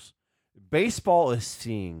Orioles, baseball is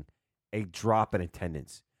seeing a drop in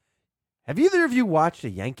attendance. Have either of you watched a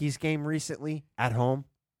Yankees game recently at home?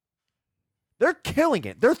 They're killing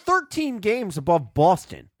it. They're 13 games above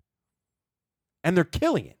Boston, and they're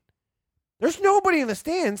killing it. There's nobody in the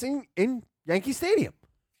stands in Yankee Stadium.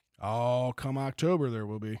 Oh, come October there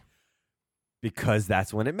will be. Because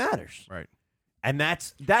that's when it matters. Right. And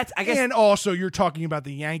that's I guess. And also, you're talking about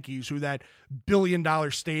the Yankees, who that $1 billion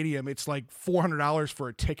stadium, it's like $400 for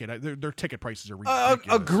a ticket. Their ticket prices are ridiculous.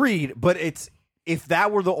 Agreed, but if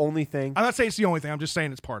that were the only thing, I'm not saying it's the only thing. I'm just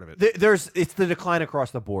saying it's part of it. It's the decline across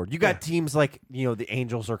the board. You got teams like the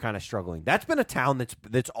Angels are kind of struggling. That's been a town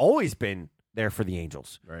that's always been there for the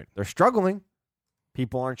Angels. Right, they're struggling.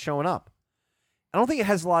 People aren't showing up. I don't think it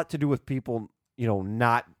has a lot to do with people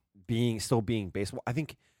not still being baseball. I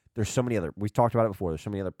think. There's so many other. We've talked about it before. There's so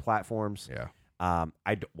many other platforms. Yeah.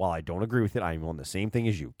 While I don't agree with it, I'm on the same thing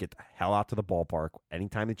as you. Get the hell out to the ballpark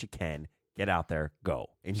anytime that you can. Get out there. Go.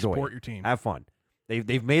 Enjoy. Support your team. Have fun.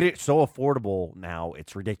 They've made it so affordable now.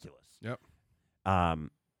 It's ridiculous. Yep.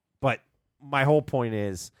 But my whole point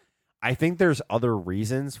is, I think there's other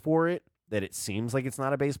reasons for it that it seems like it's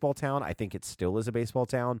not a baseball town. I think it still is a baseball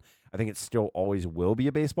town. I think it still always will be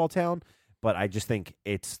a baseball town. But I just think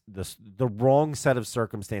it's the wrong set of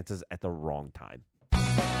circumstances at the wrong time.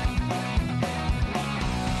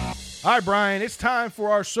 All right, Brian, it's time for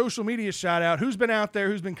our social media shout-out. Who's been out there?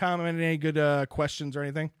 Who's been commenting? Any good questions or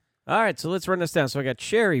anything? All right, so let's run this down. So I got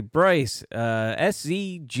Sherry, Bryce,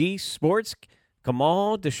 SZG Sports,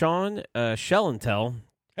 Kamal, Deshaun, Shell and Tell.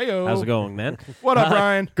 Hey-o. How's it going, man? What up,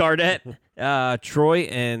 Brian? Garnett, Troy,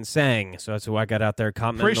 and Sang. So that's who I got out there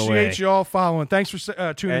commenting away. Appreciate you all following. Thanks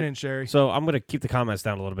for tuning in, Sherry. So I'm going to keep the comments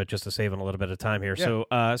down a little bit just to save on a little bit of time here. Yeah.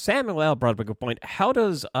 So Samuel L. brought up a good point. How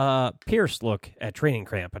does Pierce look at training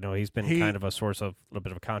camp? I know he's been kind of a source of a little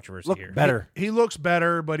bit of a controversy here. Better. He looks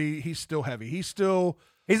better, but he's still heavy. He's a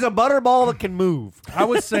butterball that can move. I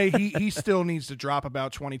would say he still needs to drop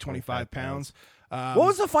about 25 pounds. What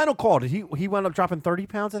was the final call? Did he wound up dropping 30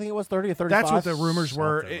 pounds? I think it was 30 or 35. That's what the rumors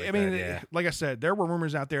were. Like like I said, there were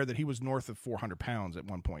rumors out there that he was north of 400 pounds at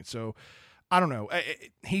one point. So I don't know.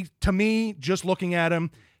 To me, just looking at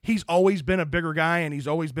him, he's always been a bigger guy, and he's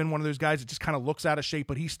always been one of those guys that just kind of looks out of shape,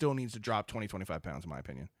 but he still needs to drop 25 pounds, in my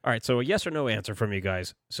opinion. All right, so a yes or no answer from you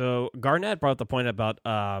guys. So Garnett brought up the point about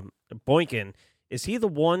Boykin. Is he the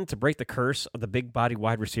one to break the curse of the big body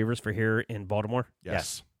wide receivers for here in Baltimore?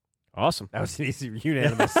 Yes. Awesome. That was easy,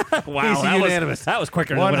 unanimous. Wow, easy, unanimous. That was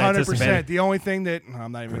quicker than what I anticipated. 100%. The only thing that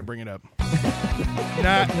I'm not even going to bring it up.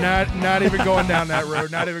 not even going down that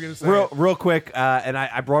road. Not even going to say real quick. And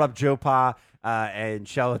I brought up Joe Pa. and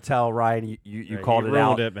Shalatel, Ryan, you called it ruined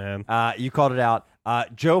out. it, man. You called it out.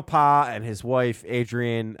 Joe Pa and his wife,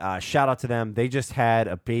 Adrian, shout out to them. They just had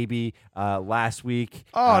a baby last week.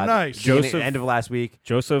 Oh, nice. Joseph- End of last week.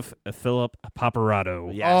 Joseph Philip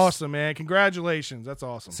Paparotto. Yes. Awesome, man. Congratulations. That's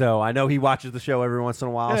awesome. So I know he watches the show every once in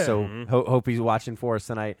a while, Yeah. so hope he's watching for us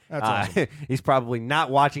tonight. That's awesome. He's probably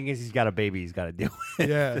not watching because he's got a baby he's got to deal with.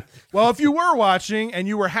 Yeah. Well, if you were watching and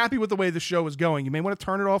you were happy with the way the show was going, you may want to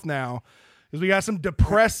turn it off now because we got some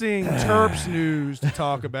depressing Terps news to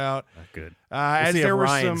talk about. Good. As see if there were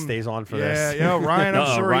Ryan some, stays on for yeah, this. Yeah, Ryan, I'm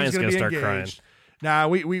Uh-oh, sure Ryan's he's going to gonna be start engaged. Nah,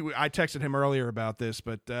 I texted him earlier about this,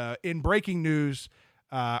 but in breaking news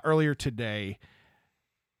earlier today,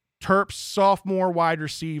 Terps sophomore wide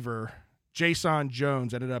receiver Jason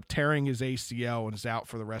Jones ended up tearing his ACL and is out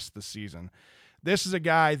for the rest of the season. This is a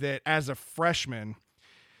guy that, as a freshman,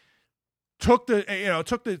 took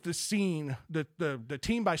the scene, the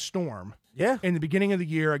team by storm. Yeah. In the beginning of the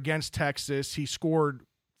year against Texas, he scored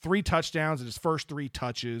 3 touchdowns in his first 3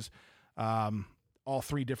 touches, all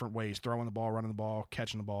 3 different ways: throwing the ball, running the ball,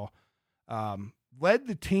 catching the ball. Led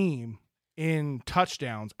the team in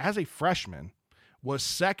touchdowns as a freshman. Was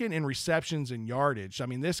second in receptions and yardage. I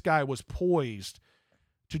mean, this guy was poised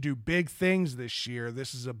to do big things this year.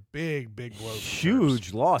 This is a big blow. For the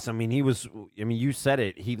Huge Terps. loss. I mean, you said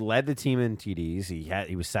it. He led the team in TDs.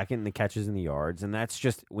 He was second in the catches and the yards, and that's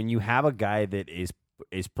just when you have a guy that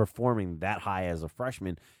is performing that high as a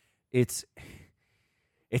freshman, it's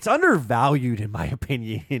undervalued in my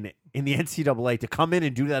opinion in the NCAA to come in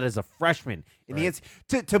and do that as a freshman.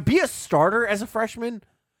 To be a starter as a freshman,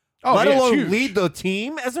 let yeah, it's alone huge. lead the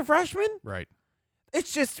team as a freshman. Right.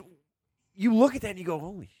 It's just you look at that and you go,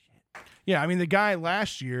 holy shit. Yeah, I mean, the guy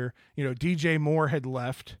last year, DJ Moore had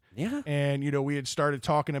left. Yeah. And, we had started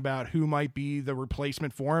talking about who might be the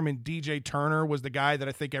replacement for him. And DJ Turner was the guy that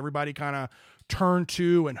I think everybody kind of turned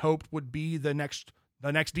to and hoped would be the next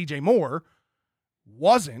DJ Moore.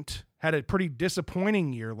 Wasn't. Had a pretty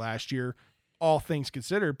disappointing year last year, all things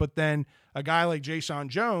considered. But then a guy like Jason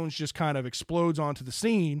Jones just kind of explodes onto the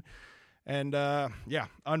scene. And,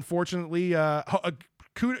 unfortunately,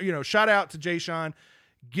 shout out to Jason.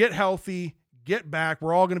 Get healthy, get back.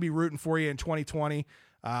 We're all going to be rooting for you in 2020.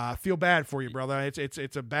 Feel bad for you, brother.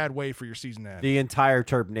 It's a bad way for your season to end. The entire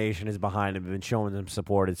Terp Nation is behind him, been showing them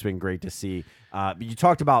support. It's been great to see. You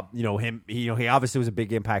talked about him. He obviously was a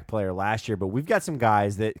big impact player last year, but we've got some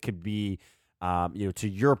guys that could be, to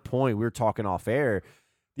your point, we were talking off air.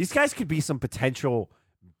 These guys could be some potential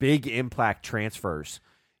big impact transfers.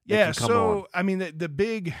 Yeah, so, I mean, the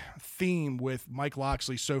big theme with Mike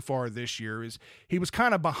Locksley so far this year is he was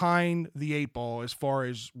kind of behind the 8 ball as far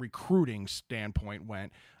as recruiting standpoint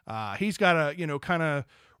went. He's got to, kind of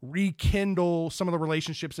rekindle some of the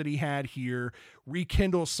relationships that he had here,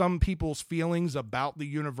 rekindle some people's feelings about the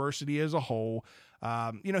university as a whole.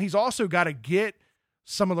 He's also got to get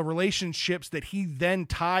some of the relationships that he then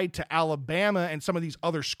tied to Alabama and some of these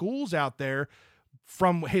other schools out there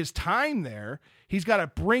from his time there. He's got to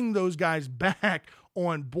bring those guys back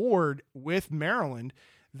on board with Maryland.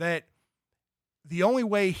 That the only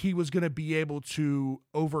way he was going to be able to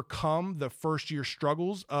overcome the first year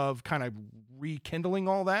struggles of kind of rekindling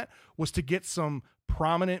all that was to get some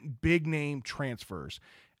prominent big name transfers.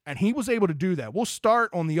 And he was able to do that. We'll start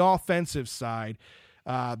on the offensive side.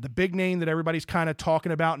 The big name that everybody's kind of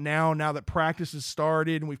talking about now that practice has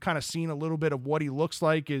started and we've kind of seen a little bit of what he looks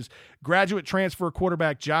like is graduate transfer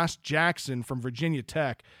quarterback Josh Jackson from Virginia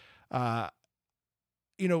Tech. Ryan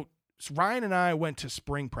and I went to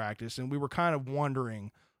spring practice and we were kind of wondering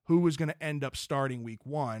who was going to end up starting week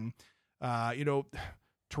 1. Terrell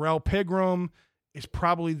Pigram is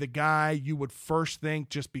probably the guy you would first think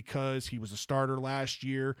just because he was a starter last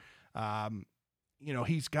year.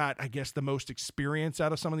 He's got, I guess, the most experience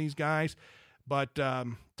out of some of these guys. But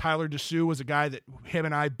Tyler Dessou was a guy that him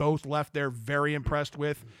and I both left there very impressed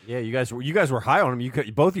with. Yeah, you guys were high on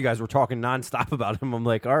him. Both you guys were talking nonstop about him. I'm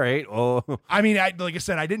like, all right. Oh, I mean, like I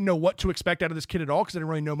said, I didn't know what to expect out of this kid at all because I didn't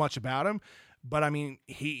really know much about him. But I mean,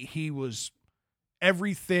 he was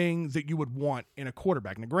everything that you would want in a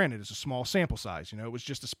quarterback. Now, granted, it's a small sample size. It was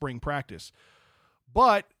just a spring practice,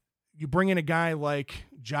 but you bring in a guy like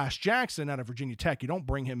Josh Jackson out of Virginia Tech, you don't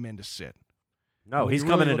bring him in to sit. no, he's You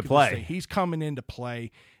coming really into look at play. this thing, he's coming into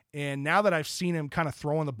play. And now that I've seen him kind of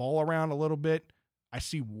throwing the ball around a little bit, I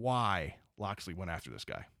see why Locksley went after this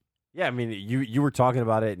guy. Yeah, I mean, you were talking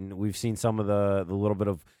about it, and we've seen some of the little bit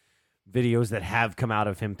of videos that have come out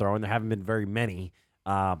of him throwing. There haven't been very many.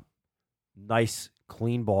 Nice,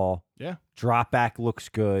 clean ball. Yeah. Drop back looks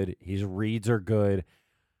good. His reads are good.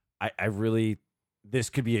 I really this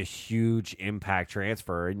could be a huge impact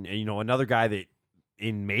transfer. And another guy that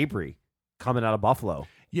in Mabry coming out of Buffalo.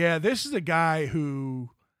 Yeah, this is a guy who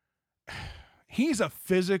he's a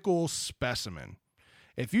physical specimen.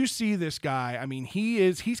 If you see this guy, I mean,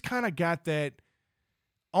 he's kind of got that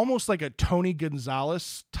almost like a Tony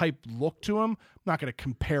Gonzalez type look to him. I'm not going to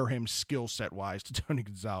compare him skill set wise to Tony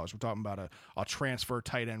Gonzalez. We're talking about a transfer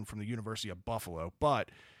tight end from the University of Buffalo, but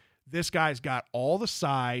this guy's got all the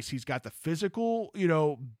size. He's got the physical,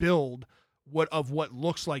 build of what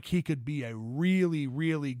looks like he could be a really,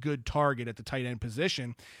 really good target at the tight end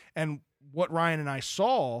position. And what Ryan and I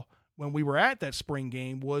saw when we were at that spring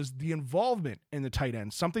game was the involvement in the tight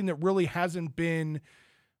end, something that really hasn't been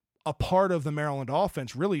a part of the Maryland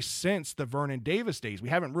offense really since the Vernon Davis days. We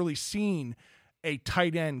haven't really seen a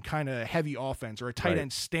tight end kind of heavy offense or a tight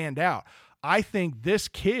end stand out. I think this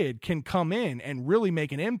kid can come in and really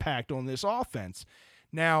make an impact on this offense.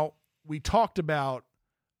 Now, we talked about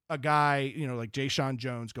a guy, like Jay-Sean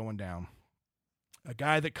Jones going down, a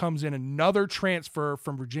guy that comes in, another transfer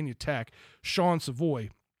from Virginia Tech, Sean Savoy.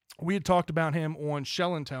 We had talked about him on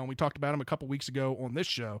Shell and Tell, and we talked about him a couple weeks ago on this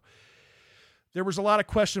show. There was a lot of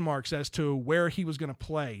question marks as to where he was going to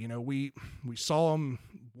play. We saw him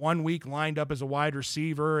 1 week lined up as a wide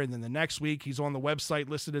receiver, and then the next week he's on the website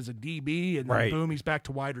listed as a DB, and then boom, he's back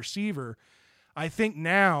to wide receiver. I think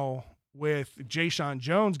now with Jay-Sean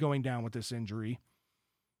Jones going down with this injury,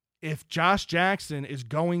 if Josh Jackson is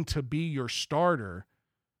going to be your starter,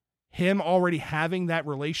 him already having that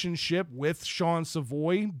relationship with Sean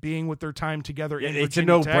Savoy, being with their time together in it's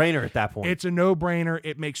Virginia a no-brainer Tech, at that point. It's a no-brainer.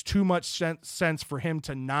 It makes too much sense for him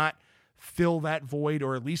to not fill that void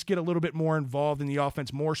or at least get a little bit more involved in the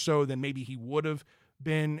offense, more so than maybe he would have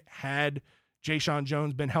been had Jay-Sean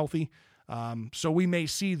Jones been healthy. So we may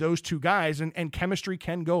see those two guys, and chemistry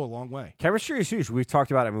can go a long way. Chemistry is huge. We talked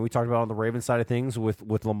about on the Ravens side of things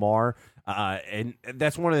with Lamar, and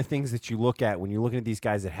that's one of the things that you look at when you're looking at these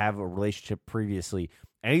guys that have a relationship previously.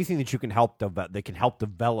 Anything that you can help that can help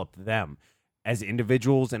develop them as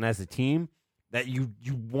individuals and as a team, that you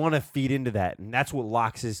want to feed into that, and that's what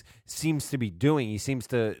Locks seems to be doing. He seems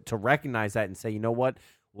to recognize that and say, you know what?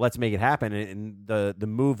 Let's make it happen. And the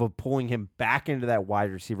move of pulling him back into that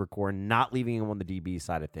wide receiver core and not leaving him on the DB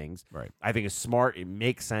side of things, I think is smart. It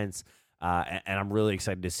makes sense. And I'm really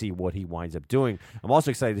excited to see what he winds up doing. I'm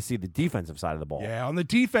also excited to see the defensive side of the ball. Yeah, on the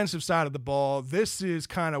defensive side of the ball, this is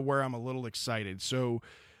kind of where I'm a little excited. So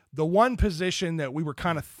the one position that we were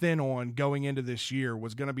kind of thin on going into this year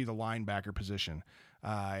was going to be the linebacker position.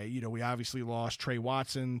 We obviously lost Trey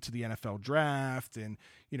Watson to the NFL draft, and,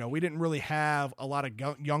 we didn't really have a lot of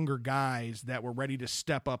younger guys that were ready to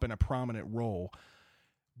step up in a prominent role.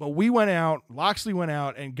 But Locksley went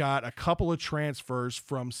out and got a couple of transfers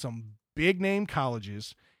from some big-name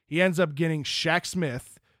colleges. He ends up getting Shaq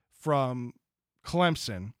Smith from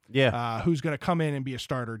Clemson, who's going to come in and be a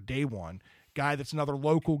starter day one. Guy that's another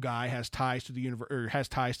local guy, has ties to has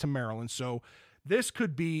ties to Maryland. So this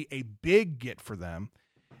could be a big get for them.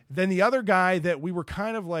 Then the other guy that we were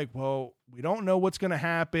kind of like, well, we don't know what's going to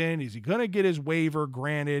happen. Is he going to get his waiver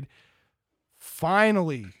granted?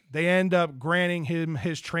 Finally, they end up granting him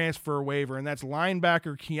his transfer waiver, and that's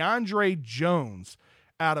linebacker Keandre Jones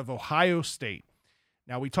out of Ohio State.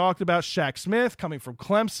 Now, we talked about Shaq Smith coming from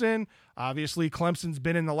Clemson. Obviously, Clemson's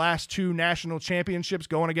been in the last two national championships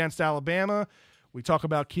going against Alabama. We talk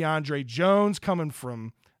about Keandre Jones coming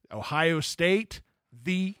from Ohio State,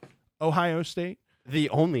 the Ohio State.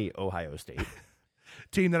 The only Ohio State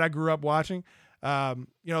team that I grew up watching.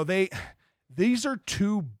 These are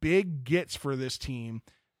two big gets for this team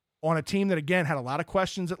on a team that, again, had a lot of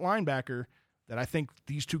questions at linebacker, that I think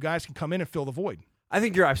these two guys can come in and fill the void. I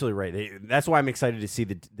think you're absolutely right. That's why I'm excited to see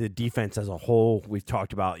the defense as a whole. We've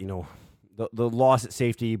talked about, the loss at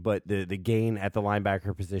safety, but the gain at the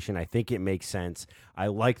linebacker position. I think it makes sense. I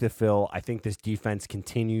like the fill. I think this defense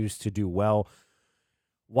continues to do well.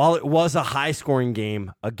 While it was a high-scoring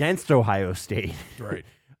game against Ohio State, right?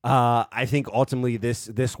 I think ultimately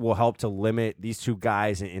this will help to limit these two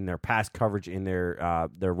guys in their pass coverage, in their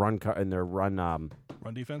run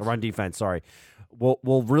defense. Run defense. Sorry,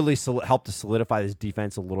 will really help to solidify this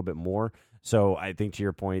defense a little bit more. So I think, to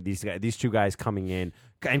your point, these two guys coming in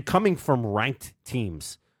and coming from ranked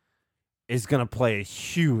teams is going to play a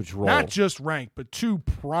huge role. Not just ranked, but two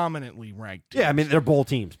prominently ranked teams. Yeah, I mean, they're bowl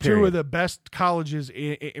teams, period. Two of the best colleges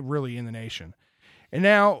really in the nation. And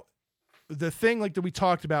now the thing that we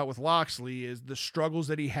talked about with Locksley is the struggles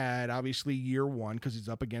that he had, obviously, year one, because he's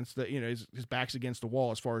up against his back's against the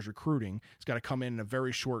wall as far as recruiting. He's got to come in a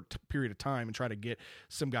very short period of time and try to get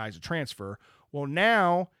some guys to transfer. Well,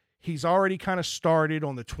 now He's already kind of started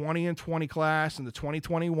on the 20 and 20 class and the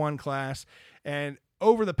 2021 class. And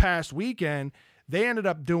over the past weekend, they ended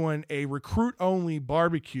up doing a recruit-only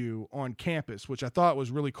barbecue on campus, which I thought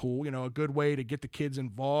was really cool. A good way to get the kids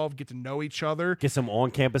involved, get to know each other. Get some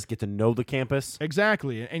on campus, get to know the campus.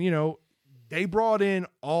 Exactly. And they brought in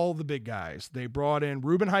all the big guys. They brought in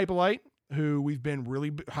Ruben Hypolite, who we've been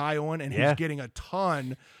really high on, and he's getting a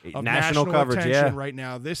ton of national coverage attention right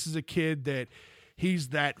now. This is a kid that he's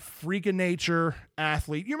that freak of nature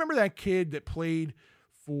athlete. You remember that kid that played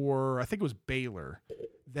for, I think it was Baylor,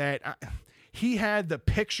 that he had the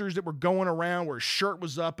pictures that were going around where his shirt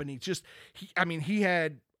was up, and he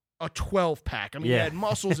had a 12-pack. He had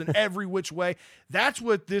muscles in every which way. That's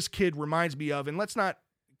what this kid reminds me of. And let's not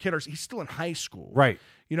kid ourselves, he's still in high school. Right.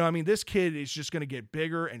 This kid is just going to get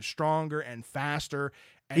bigger and stronger and faster.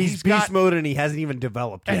 And he's beast mode, and he hasn't even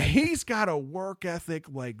developed yet. And he's got a work ethic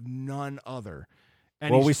like none other.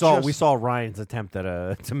 And we saw Ryan's attempt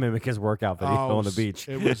at to mimic his workout video on the beach.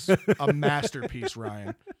 It was a masterpiece,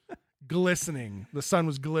 Ryan. Glistening. The sun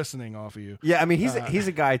was glistening off of you. Yeah, he's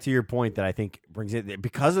a guy, to your point, that I think brings it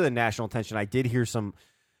because of the national attention. I did hear some,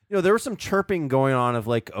 there was some chirping going on of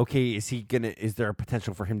like, okay, is there a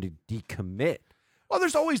potential for him to decommit? Well,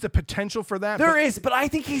 there's always the potential for that. There is, but I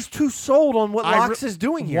think he's too sold on what Locks is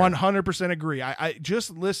doing here. 100% agree. I just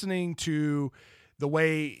listening to the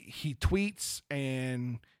way he tweets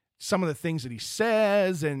and some of the things that he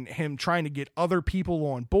says and him trying to get other people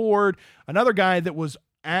on board. Another guy that was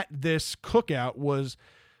at this cookout was,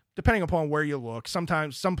 depending upon where you look,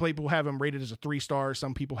 sometimes some people have him rated as a 3-star,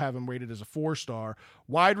 some people have him rated as a 4-star.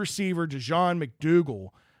 Wide receiver Dejon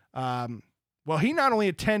McDougal. Well, he not only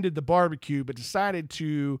attended the barbecue, but decided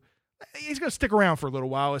he's going to stick around for a little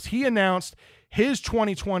while as he announced his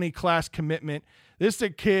 2020 class commitment. This is a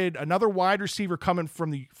kid, another wide receiver coming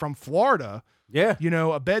from Florida. Yeah.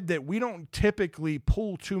 A bed that we don't typically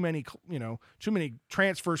pull too many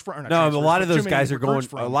transfers from. No, a lot of those guys are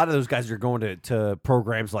going to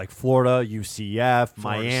programs like Florida, UCF,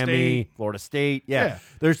 Miami, Florida State. Yeah.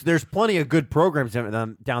 There's plenty of good programs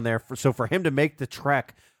down there. So for him to make the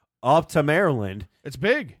trek up to Maryland, it's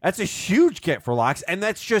big. That's a huge get for Locks, and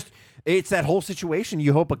it's that whole situation.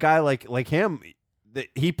 You hope a guy like him, that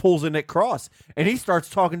he pulls in at Cross and he starts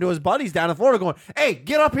talking to his buddies down in Florida, going, "Hey,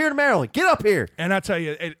 get up here to Maryland, get up here." And I tell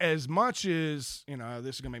you, as much as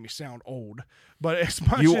this is gonna make me sound old, but as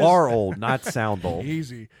much you as, are old, not sound old.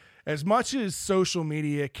 Easy. As much as social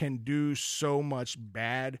media can do so much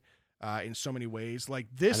bad in so many ways, like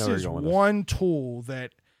this is one tool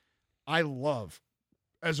that I love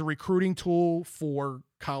as a recruiting tool for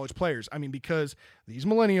college players. Because these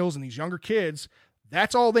millennials and these younger kids,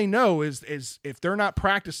 that's all they know is if they're not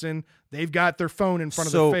practicing, they've got their phone in front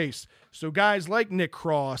of their face. So guys like Nick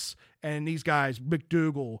Cross and these guys,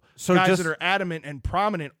 McDougal, guys that are adamant and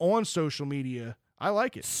prominent on social media, I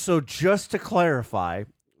like it. So just to clarify,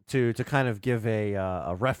 to kind of give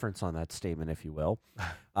a reference on that statement, if you will,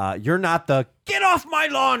 you're not the "get off my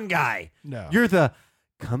lawn" guy. No. You're the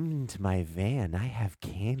 "come into my van, I have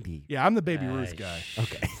candy." Yeah, I'm the Baby Ruth guy.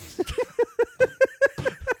 Okay.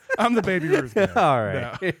 I'm the Baby Ruth guy. All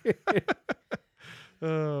right.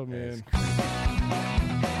 No. Oh, man.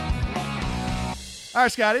 All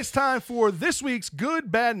right, Scott, it's time for this week's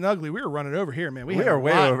Good, Bad, and Ugly. We are running over here, man. We are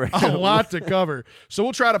way over. A lot to cover. So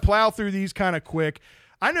we'll try to plow through these kind of quick.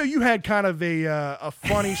 I know you had kind of a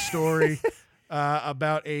funny story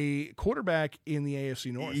about a quarterback in the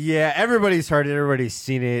AFC North. Yeah, everybody's heard it. Everybody's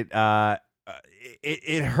seen it.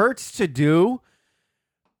 It hurts to do,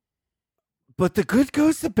 but the good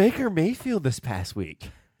goes to Baker Mayfield this past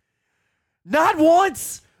week. Not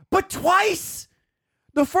once, but twice.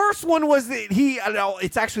 The first one was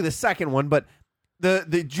it's actually the second one, but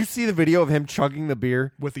did you see the video of him chugging the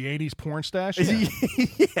beer? With the 80s porn stash? Yeah,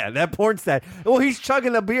 yeah, that porn stash. Well, he's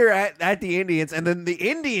chugging the beer at the Indians, and then the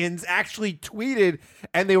Indians actually tweeted,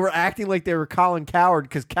 and they were acting like they were Colin Cowherd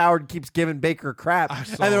because Cowherd keeps giving Baker crap.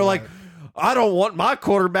 And they're like, "I don't want my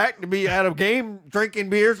quarterback to be at a game drinking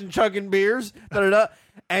beers and chugging beers." Da-da-da.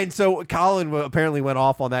 And so Colin apparently went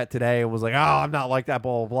off on that today and was like, "Oh, I'm not like that,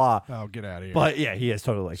 blah, blah, blah." Oh, get out of here. But yeah, he is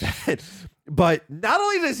totally like that. But not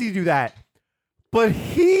only does he do that, but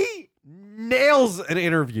he nails an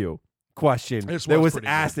interview question that was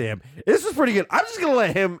asked to him. This was pretty good. I'm just going to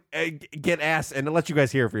let him get asked and let you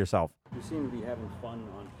guys hear it for yourself. You seem to be having fun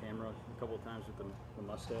on camera a couple of times with the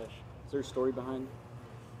mustache. Is there a story behind it?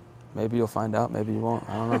 Maybe you'll find out. Maybe you won't.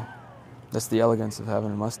 I don't know. That's the elegance of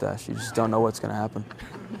having a mustache. You just don't know what's going to happen.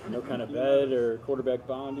 No kind of bed or quarterback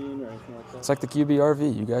bonding or anything like that? It's like the QB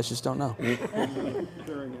RV. You guys just don't know.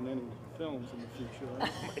 During in any films in the future, right?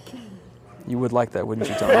 You would like that, wouldn't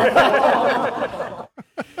you, Tony?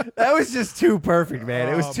 That was just too perfect, man.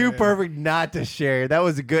 It was Oh, too man. perfect not to share. It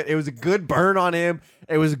was a good burn on him.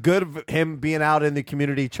 It was good of him being out in the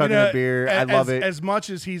community chugging a beer. I love it. As much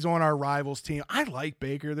as he's on our rivals team, I like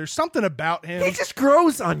Baker. There's something about him. He just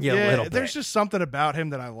grows on you a little bit. There's just something about him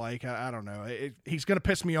that I like. I don't know. He's going to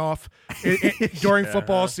piss me off during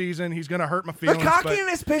football season. He's going to hurt my the feelings. but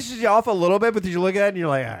cockiness pisses you off a little bit, but you look at it and you're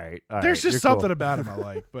like, all right. there's you're just cool. something about him I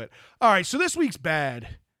like. But all right, so this week's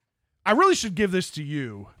bad. I really should give this to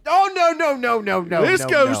you. Oh, no. This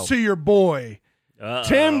goes no. to your boy, Uh-oh.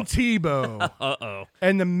 Tim Tebow. Uh-oh.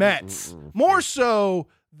 And the Mets. More so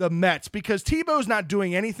the Mets, because Tebow's not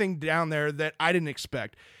doing anything down there that I didn't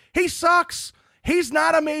expect. He sucks. He's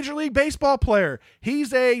not a Major League Baseball player.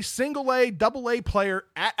 He's a single A, double A player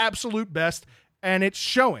at absolute best, and it's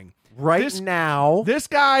showing. Now. This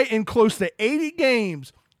guy in close to 80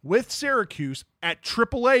 games with Syracuse at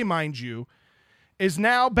AAA, mind you, is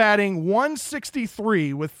now batting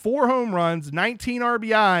 163 with 4 home runs, 19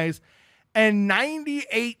 RBIs, and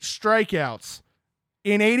 98 strikeouts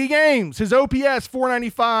in 80 games. His OPS,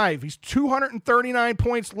 495. He's 239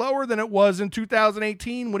 points lower than it was in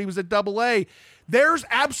 2018 when he was at AA. There's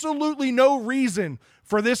absolutely no reason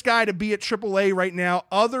for this guy to be at AAA right now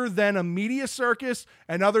other than a media circus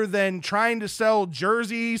and other than trying to sell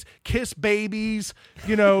jerseys, kiss babies,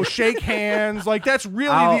 shake hands. Like, that's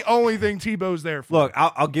really the only thing Tebow's there for. Look,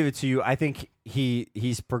 I'll give it to you. I think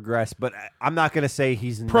he's progressed, but I'm not going to say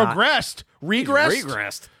he's not. Progressed. Regressed?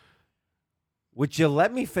 Regressed. Would you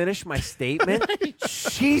let me finish my statement?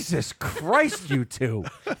 Jesus Christ, you two.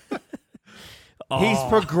 He's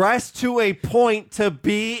progressed to a point to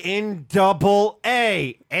be in AA.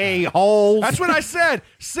 A-holes. That's what I said.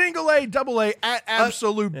 Single A, double A at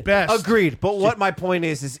absolute best. Agreed. But what my point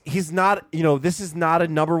is he's not, this is not a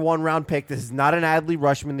number 1 round pick. This is not an Adley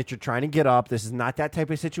Rushman that you're trying to get up. This is not that type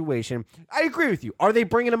of situation. I agree with you. Are they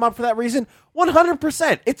bringing him up for that reason?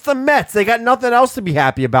 100%. It's the Mets. They got nothing else to be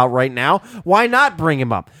happy about right now. Why not bring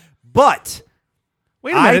him up? But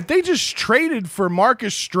Wait a minute. They just traded for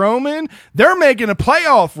Marcus Stroman. They're making a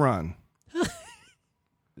playoff run.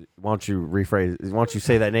 why don't you rephrase? Why don't you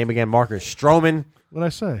say that name again? Marcus Stroman. What'd I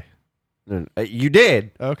say? You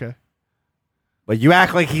did, Okay. but you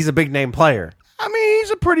act like he's a big name player. I mean, he's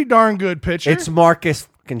a pretty darn good pitcher. It's Marcus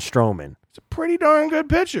fucking Stroman. It's a pretty darn good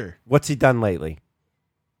pitcher. What's he done lately?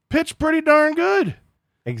 Pitched pretty darn good.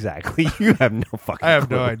 Exactly. You have no fucking. I have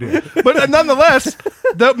clue. no idea. But nonetheless,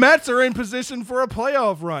 the Mets are in position for a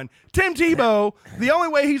playoff run. Tim Tebow, the only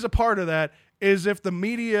way he's a part of that is if the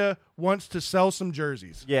media wants to sell some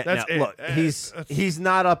jerseys. Yeah, that's now, it. look, he's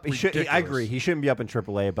not up. I ridiculous. agree. He shouldn't be up in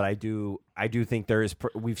AAA, but I do think there is.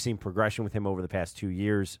 We've seen progression with him over the past 2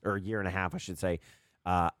 years or a year and a half, I should say.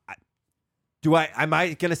 Am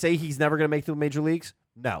I going to say he's never going to make the major leagues?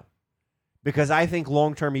 No, because I think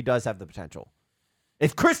long term he does have the potential.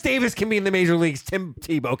 If Chris Davis can be in the major leagues, Tim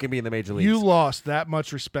Tebow can be in the major leagues. You lost that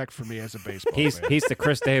much respect for me as a baseball He's fan. the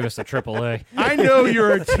Chris Davis of AAA. I know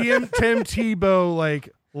you're a Tim Tebow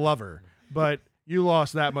lover, but you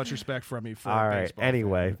lost that much respect from me for All a right. baseball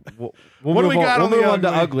Anyway, fan. we'll What do move we got on. on We'll the move on to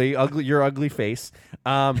ugly, your ugly face.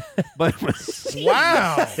 But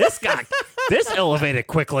Wow. This elevated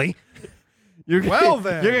quickly. you're Well,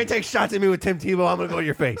 then. you're gonna take shots at me with Tim Tebow. I'm gonna go to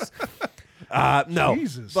your face. No,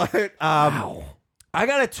 Jesus. But I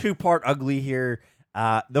got a 2-part ugly here.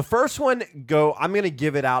 The first one, I'm gonna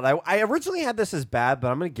give it out. I originally had this as bad, but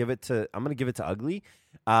I'm gonna give it to ugly.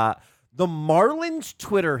 The Marlins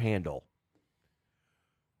Twitter handle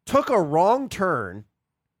took a wrong turn,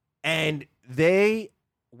 and they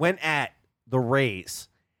went at the Rays.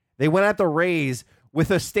 They went at the Rays with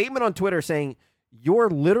a statement on Twitter saying, "You're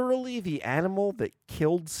literally the animal that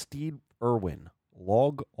killed Steve Irwin.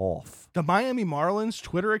 Log off." The Miami Marlins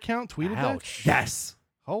Twitter account tweeted that? Ouch. Yes.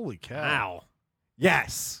 Holy cow. Wow.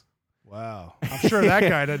 Yes. Wow. I'm sure that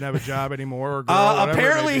guy doesn't have a job anymore. Or girl, whatever it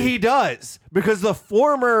Apparently may be. he does, because the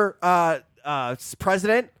former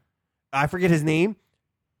president, I forget his name,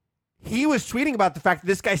 he was tweeting about the fact that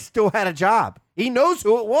this guy still had a job. He knows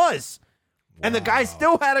who it was. And the guy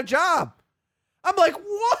still had a job. I'm like,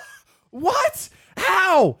 what? What?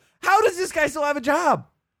 How? How does this guy still have a job?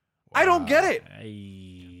 I don't get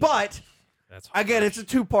it. But That's again, it's a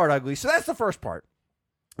 2-part ugly. So that's the first part.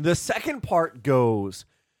 The second part goes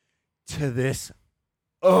to this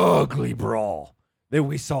ugly brawl that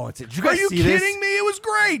we saw. Did you Are guys you see kidding this? me? It was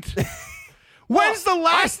great. When's the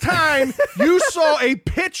last time you saw a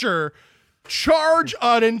pitcher charge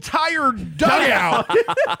an entire dugout.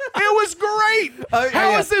 It was great.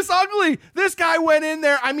 How is this ugly? This guy went in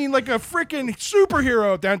there, I mean, like a freaking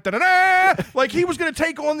superhero. Dun, dun, dun, dun. Like he was going to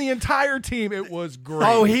take on the entire team. It was great.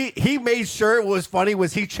 Oh, he made sure it was funny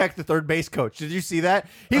was he checked the third base coach. Did you see that?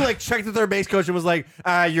 He like checked the third base coach and was like,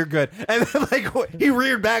 you're good. And then like he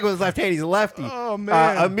reared back with his left hand. He's a lefty. Oh,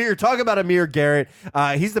 man. Talk about Amir Garrett.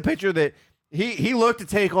 He's the pitcher that he looked to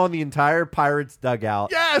take on the entire Pirates dugout.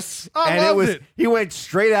 Yes. I loved it. He went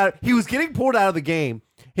straight out. He was getting pulled out of the game.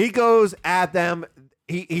 He goes at them.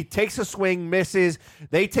 He takes a swing, misses.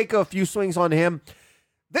 They take a few swings on him.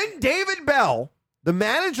 Then David Bell, the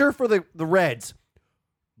manager for the Reds,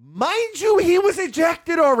 mind you, he was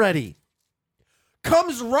ejected already,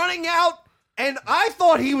 comes running out, and I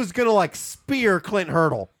thought he was going to like spear Clint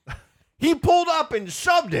Hurdle. He pulled up and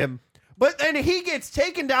shoved him, but then he gets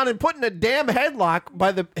taken down and put in a damn headlock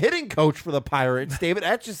by the hitting coach for the Pirates, David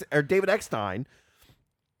Eckstein.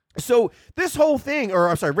 So this whole thing,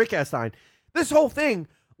 Rick Eckstein, this whole thing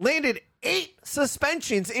landed 8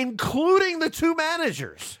 suspensions, including the 2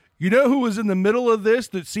 managers. You know who was in the middle of this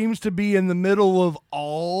that seems to be in the middle of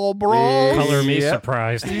all brawls? Color me Yep.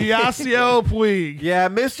 surprised. Yasiel Puig. Yeah,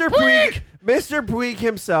 Mr. Puig. Mr. Puig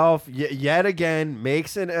himself yet again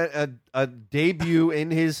makes a debut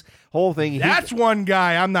in his whole thing. That's one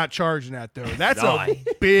guy I'm not charging at, though. That's a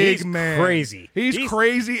big he's man. Crazy. He's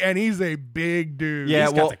crazy, and he's a big dude. Yeah,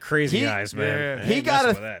 He's got the crazy eyes, man. yeah. I he ain't got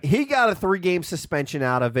messing with that. he got a 3-game suspension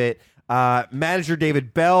out of it. Manager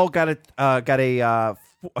David Bell got a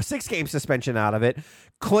 6-game suspension out of it.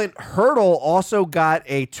 Clint Hurdle also got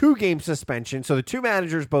a 2-game suspension. So the 2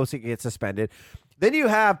 managers both get suspended. Then you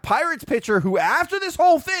have Pirates pitcher who, after this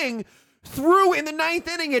whole thing, threw in the 9th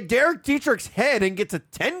inning at Derek Dietrich's head and gets a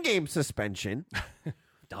 10-game suspension.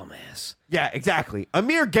 Dumbass. Yeah, exactly.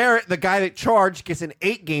 Amir Garrett, the guy that charged, gets an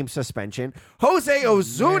 8-game suspension. Jose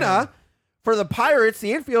Ozuna for the Pirates,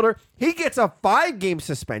 the infielder, he gets a 5-game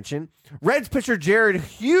suspension. Reds pitcher Jared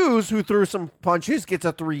Hughes, who threw some punches, gets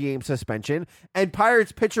a 3-game suspension. And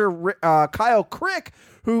Pirates pitcher Kyle Crick,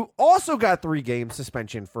 who also got 3-game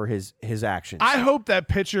suspension for his actions. I hope that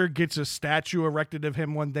pitcher gets a statue erected of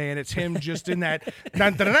him one day, and it's him just in that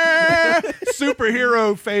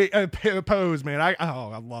superhero pose, man.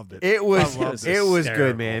 I loved it. It was good,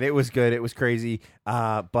 hysterical. man. It was good. It was crazy.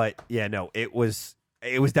 But yeah, no, it was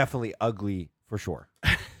definitely ugly for sure.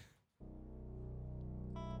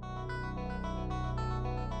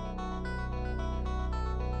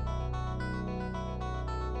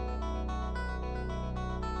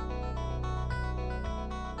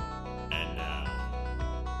 And now,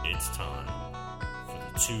 it's time for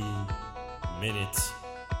the 2-minute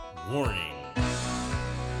warning.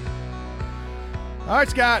 All right,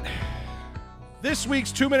 Scott. This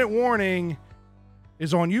week's 2-minute warning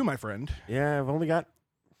is on you, my friend. Yeah, I've only got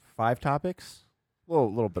 5 topics. A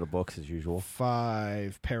little bit of books as usual.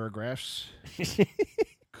 5 paragraphs.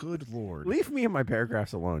 Good Lord. Leave me and my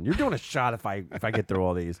paragraphs alone. You're doing a shot if I get through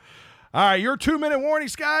all these. All right, your 2-minute warning,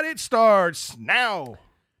 Scott. It starts now.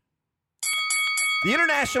 The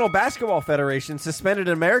International Basketball Federation suspended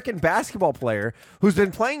an American basketball player who's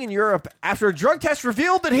been playing in Europe after a drug test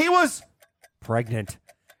revealed that he was pregnant.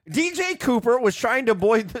 DJ Cooper was trying to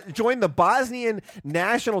join the Bosnian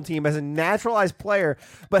national team as a naturalized player,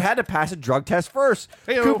 but had to pass a drug test first.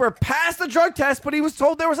 Hey-o. Cooper passed the drug test, but he was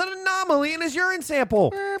told there was an anomaly in his urine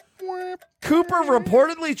sample. Cooper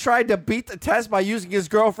reportedly tried to beat the test by using his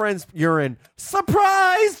girlfriend's urine.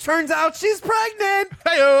 Surprise! Turns out she's pregnant!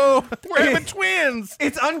 Hey-o. We're having twins.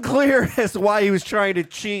 It's unclear as to why he was trying to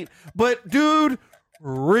cheat, but dude,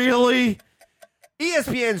 really?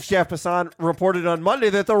 ESPN's Jeff Passan reported on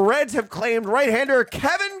Monday that the Reds have claimed right-hander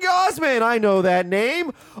Kevin Gausman, I know that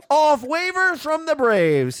name, off waivers from the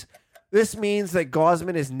Braves. This means that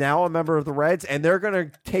Gausman is now a member of the Reds, and they're going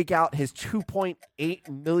to take out his $2.8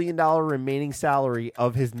 million remaining salary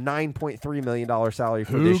of his $9.3 million salary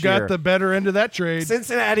for Who this year. got the better end of that trade?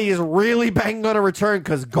 Cincinnati is really banging on a return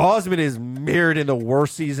because Gausman is mirrored in the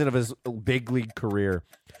worst season of his big league career.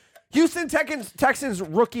 Houston Texans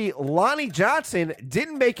rookie Lonnie Johnson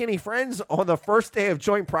didn't make any friends on the first day of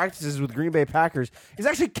joint practices with Green Bay Packers. He's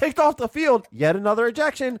actually kicked off the field, yet another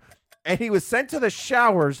ejection, and he was sent to the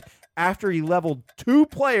showers after he leveled 2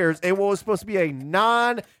 players in what was supposed to be a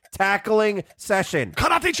non-tackling session.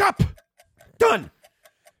 Karate chop. Done.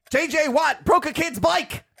 J.J. Watt broke a kid's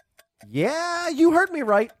bike. Yeah, you heard me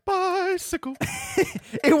right. Bicycle.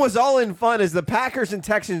 It was all in fun as the Packers and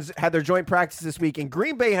Texans had their joint practice this week, and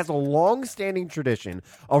Green Bay has a long-standing tradition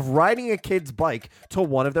of riding a kid's bike to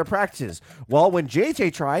one of their practices. Well, when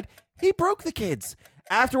JJ tried, he broke the kids.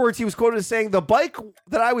 Afterwards, he was quoted as saying, "The bike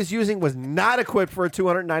that I was using was not equipped for a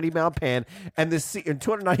 290-pound man, and the seat,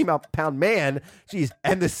 290-pound man, geez,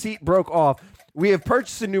 and the seat broke off. We have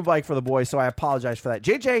purchased a new bike for the boys, so I apologize for that."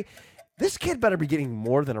 JJ, this kid better be getting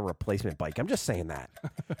more than a replacement bike. I'm just saying that.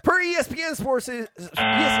 Per ESPN sources,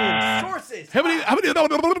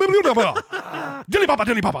 Dilly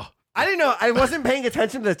Papa. I didn't know. I wasn't paying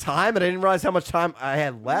attention to the time, and I didn't realize how much time I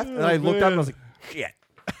had left. And I looked up and I was like, shit.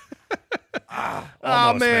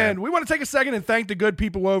 Oh, man. We want to take a second and thank the good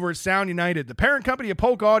people over at Sound United, the parent company of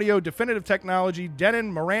Polk Audio, Definitive Technology,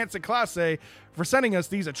 Denon, Marantz, and Classe, for sending us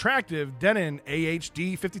these attractive Denon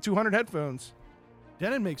AHD 5200 headphones.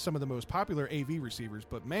 Denon makes some of the most popular AV receivers,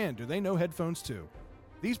 but man, do they know headphones too.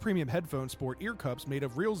 These premium headphones sport ear cups made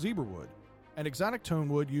of real zebra wood, an exotic tone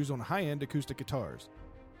wood used on high-end acoustic guitars.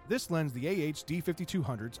 This lends the AHD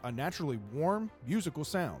 5200s a naturally warm, musical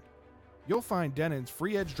sound. You'll find Denon's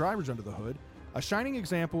free-edge drivers under the hood, a shining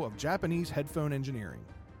example of Japanese headphone engineering.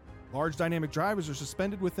 Large dynamic drivers are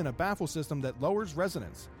suspended within a baffle system that lowers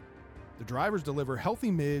resonance. The drivers deliver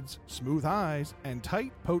healthy mids, smooth highs, and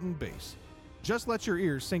tight, potent bass. Just let your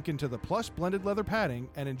ears sink into the plush blended leather padding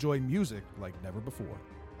and enjoy music like never before.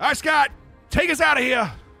 All right, Scott, take us out of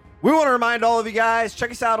here. We want to remind all of you guys,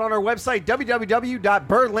 check us out on our website,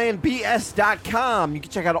 www.birdlandbs.com. You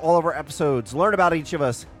can check out all of our episodes, learn about each of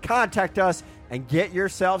us, contact us, and get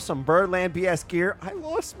yourself some Birdland BS gear. I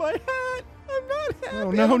lost my hat. I'm not happy.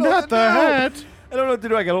 Oh, no, not the hat. I don't know what to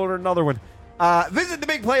do. I got to order another one. Visit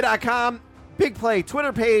thebigplay.com, Big Play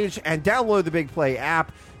Twitter page, and download the Big Play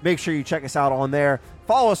app. Make sure you check us out on there.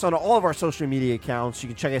 Follow us on all of our social media accounts. You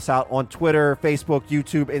can check us out on Twitter, Facebook,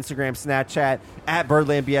 YouTube, Instagram, Snapchat. At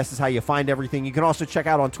BirdlandBS is how you find everything. You can also check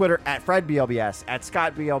out on Twitter at FredBLBS, at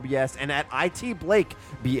ScottBLBS, and at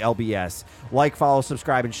ITBlakeBLBS. Like, follow,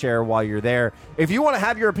 subscribe, and share while you're there. If you want to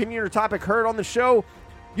have your opinion or topic heard on the show,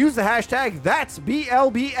 use the hashtag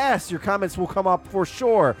That'sBLBS. Your comments will come up for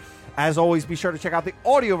sure. As always, be sure to check out the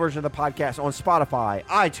audio version of the podcast on Spotify,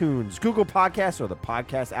 iTunes, Google Podcasts, or the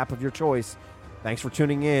podcast app of your choice. Thanks for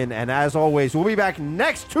tuning in, and as always, we'll be back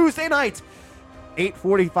next Tuesday night,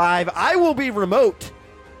 8:45. I will be remote,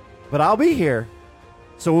 but I'll be here.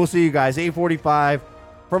 So we'll see you guys, 8:45.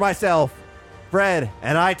 For myself, Fred,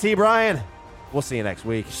 and IT Brian, we'll see you next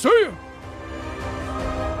week. See ya.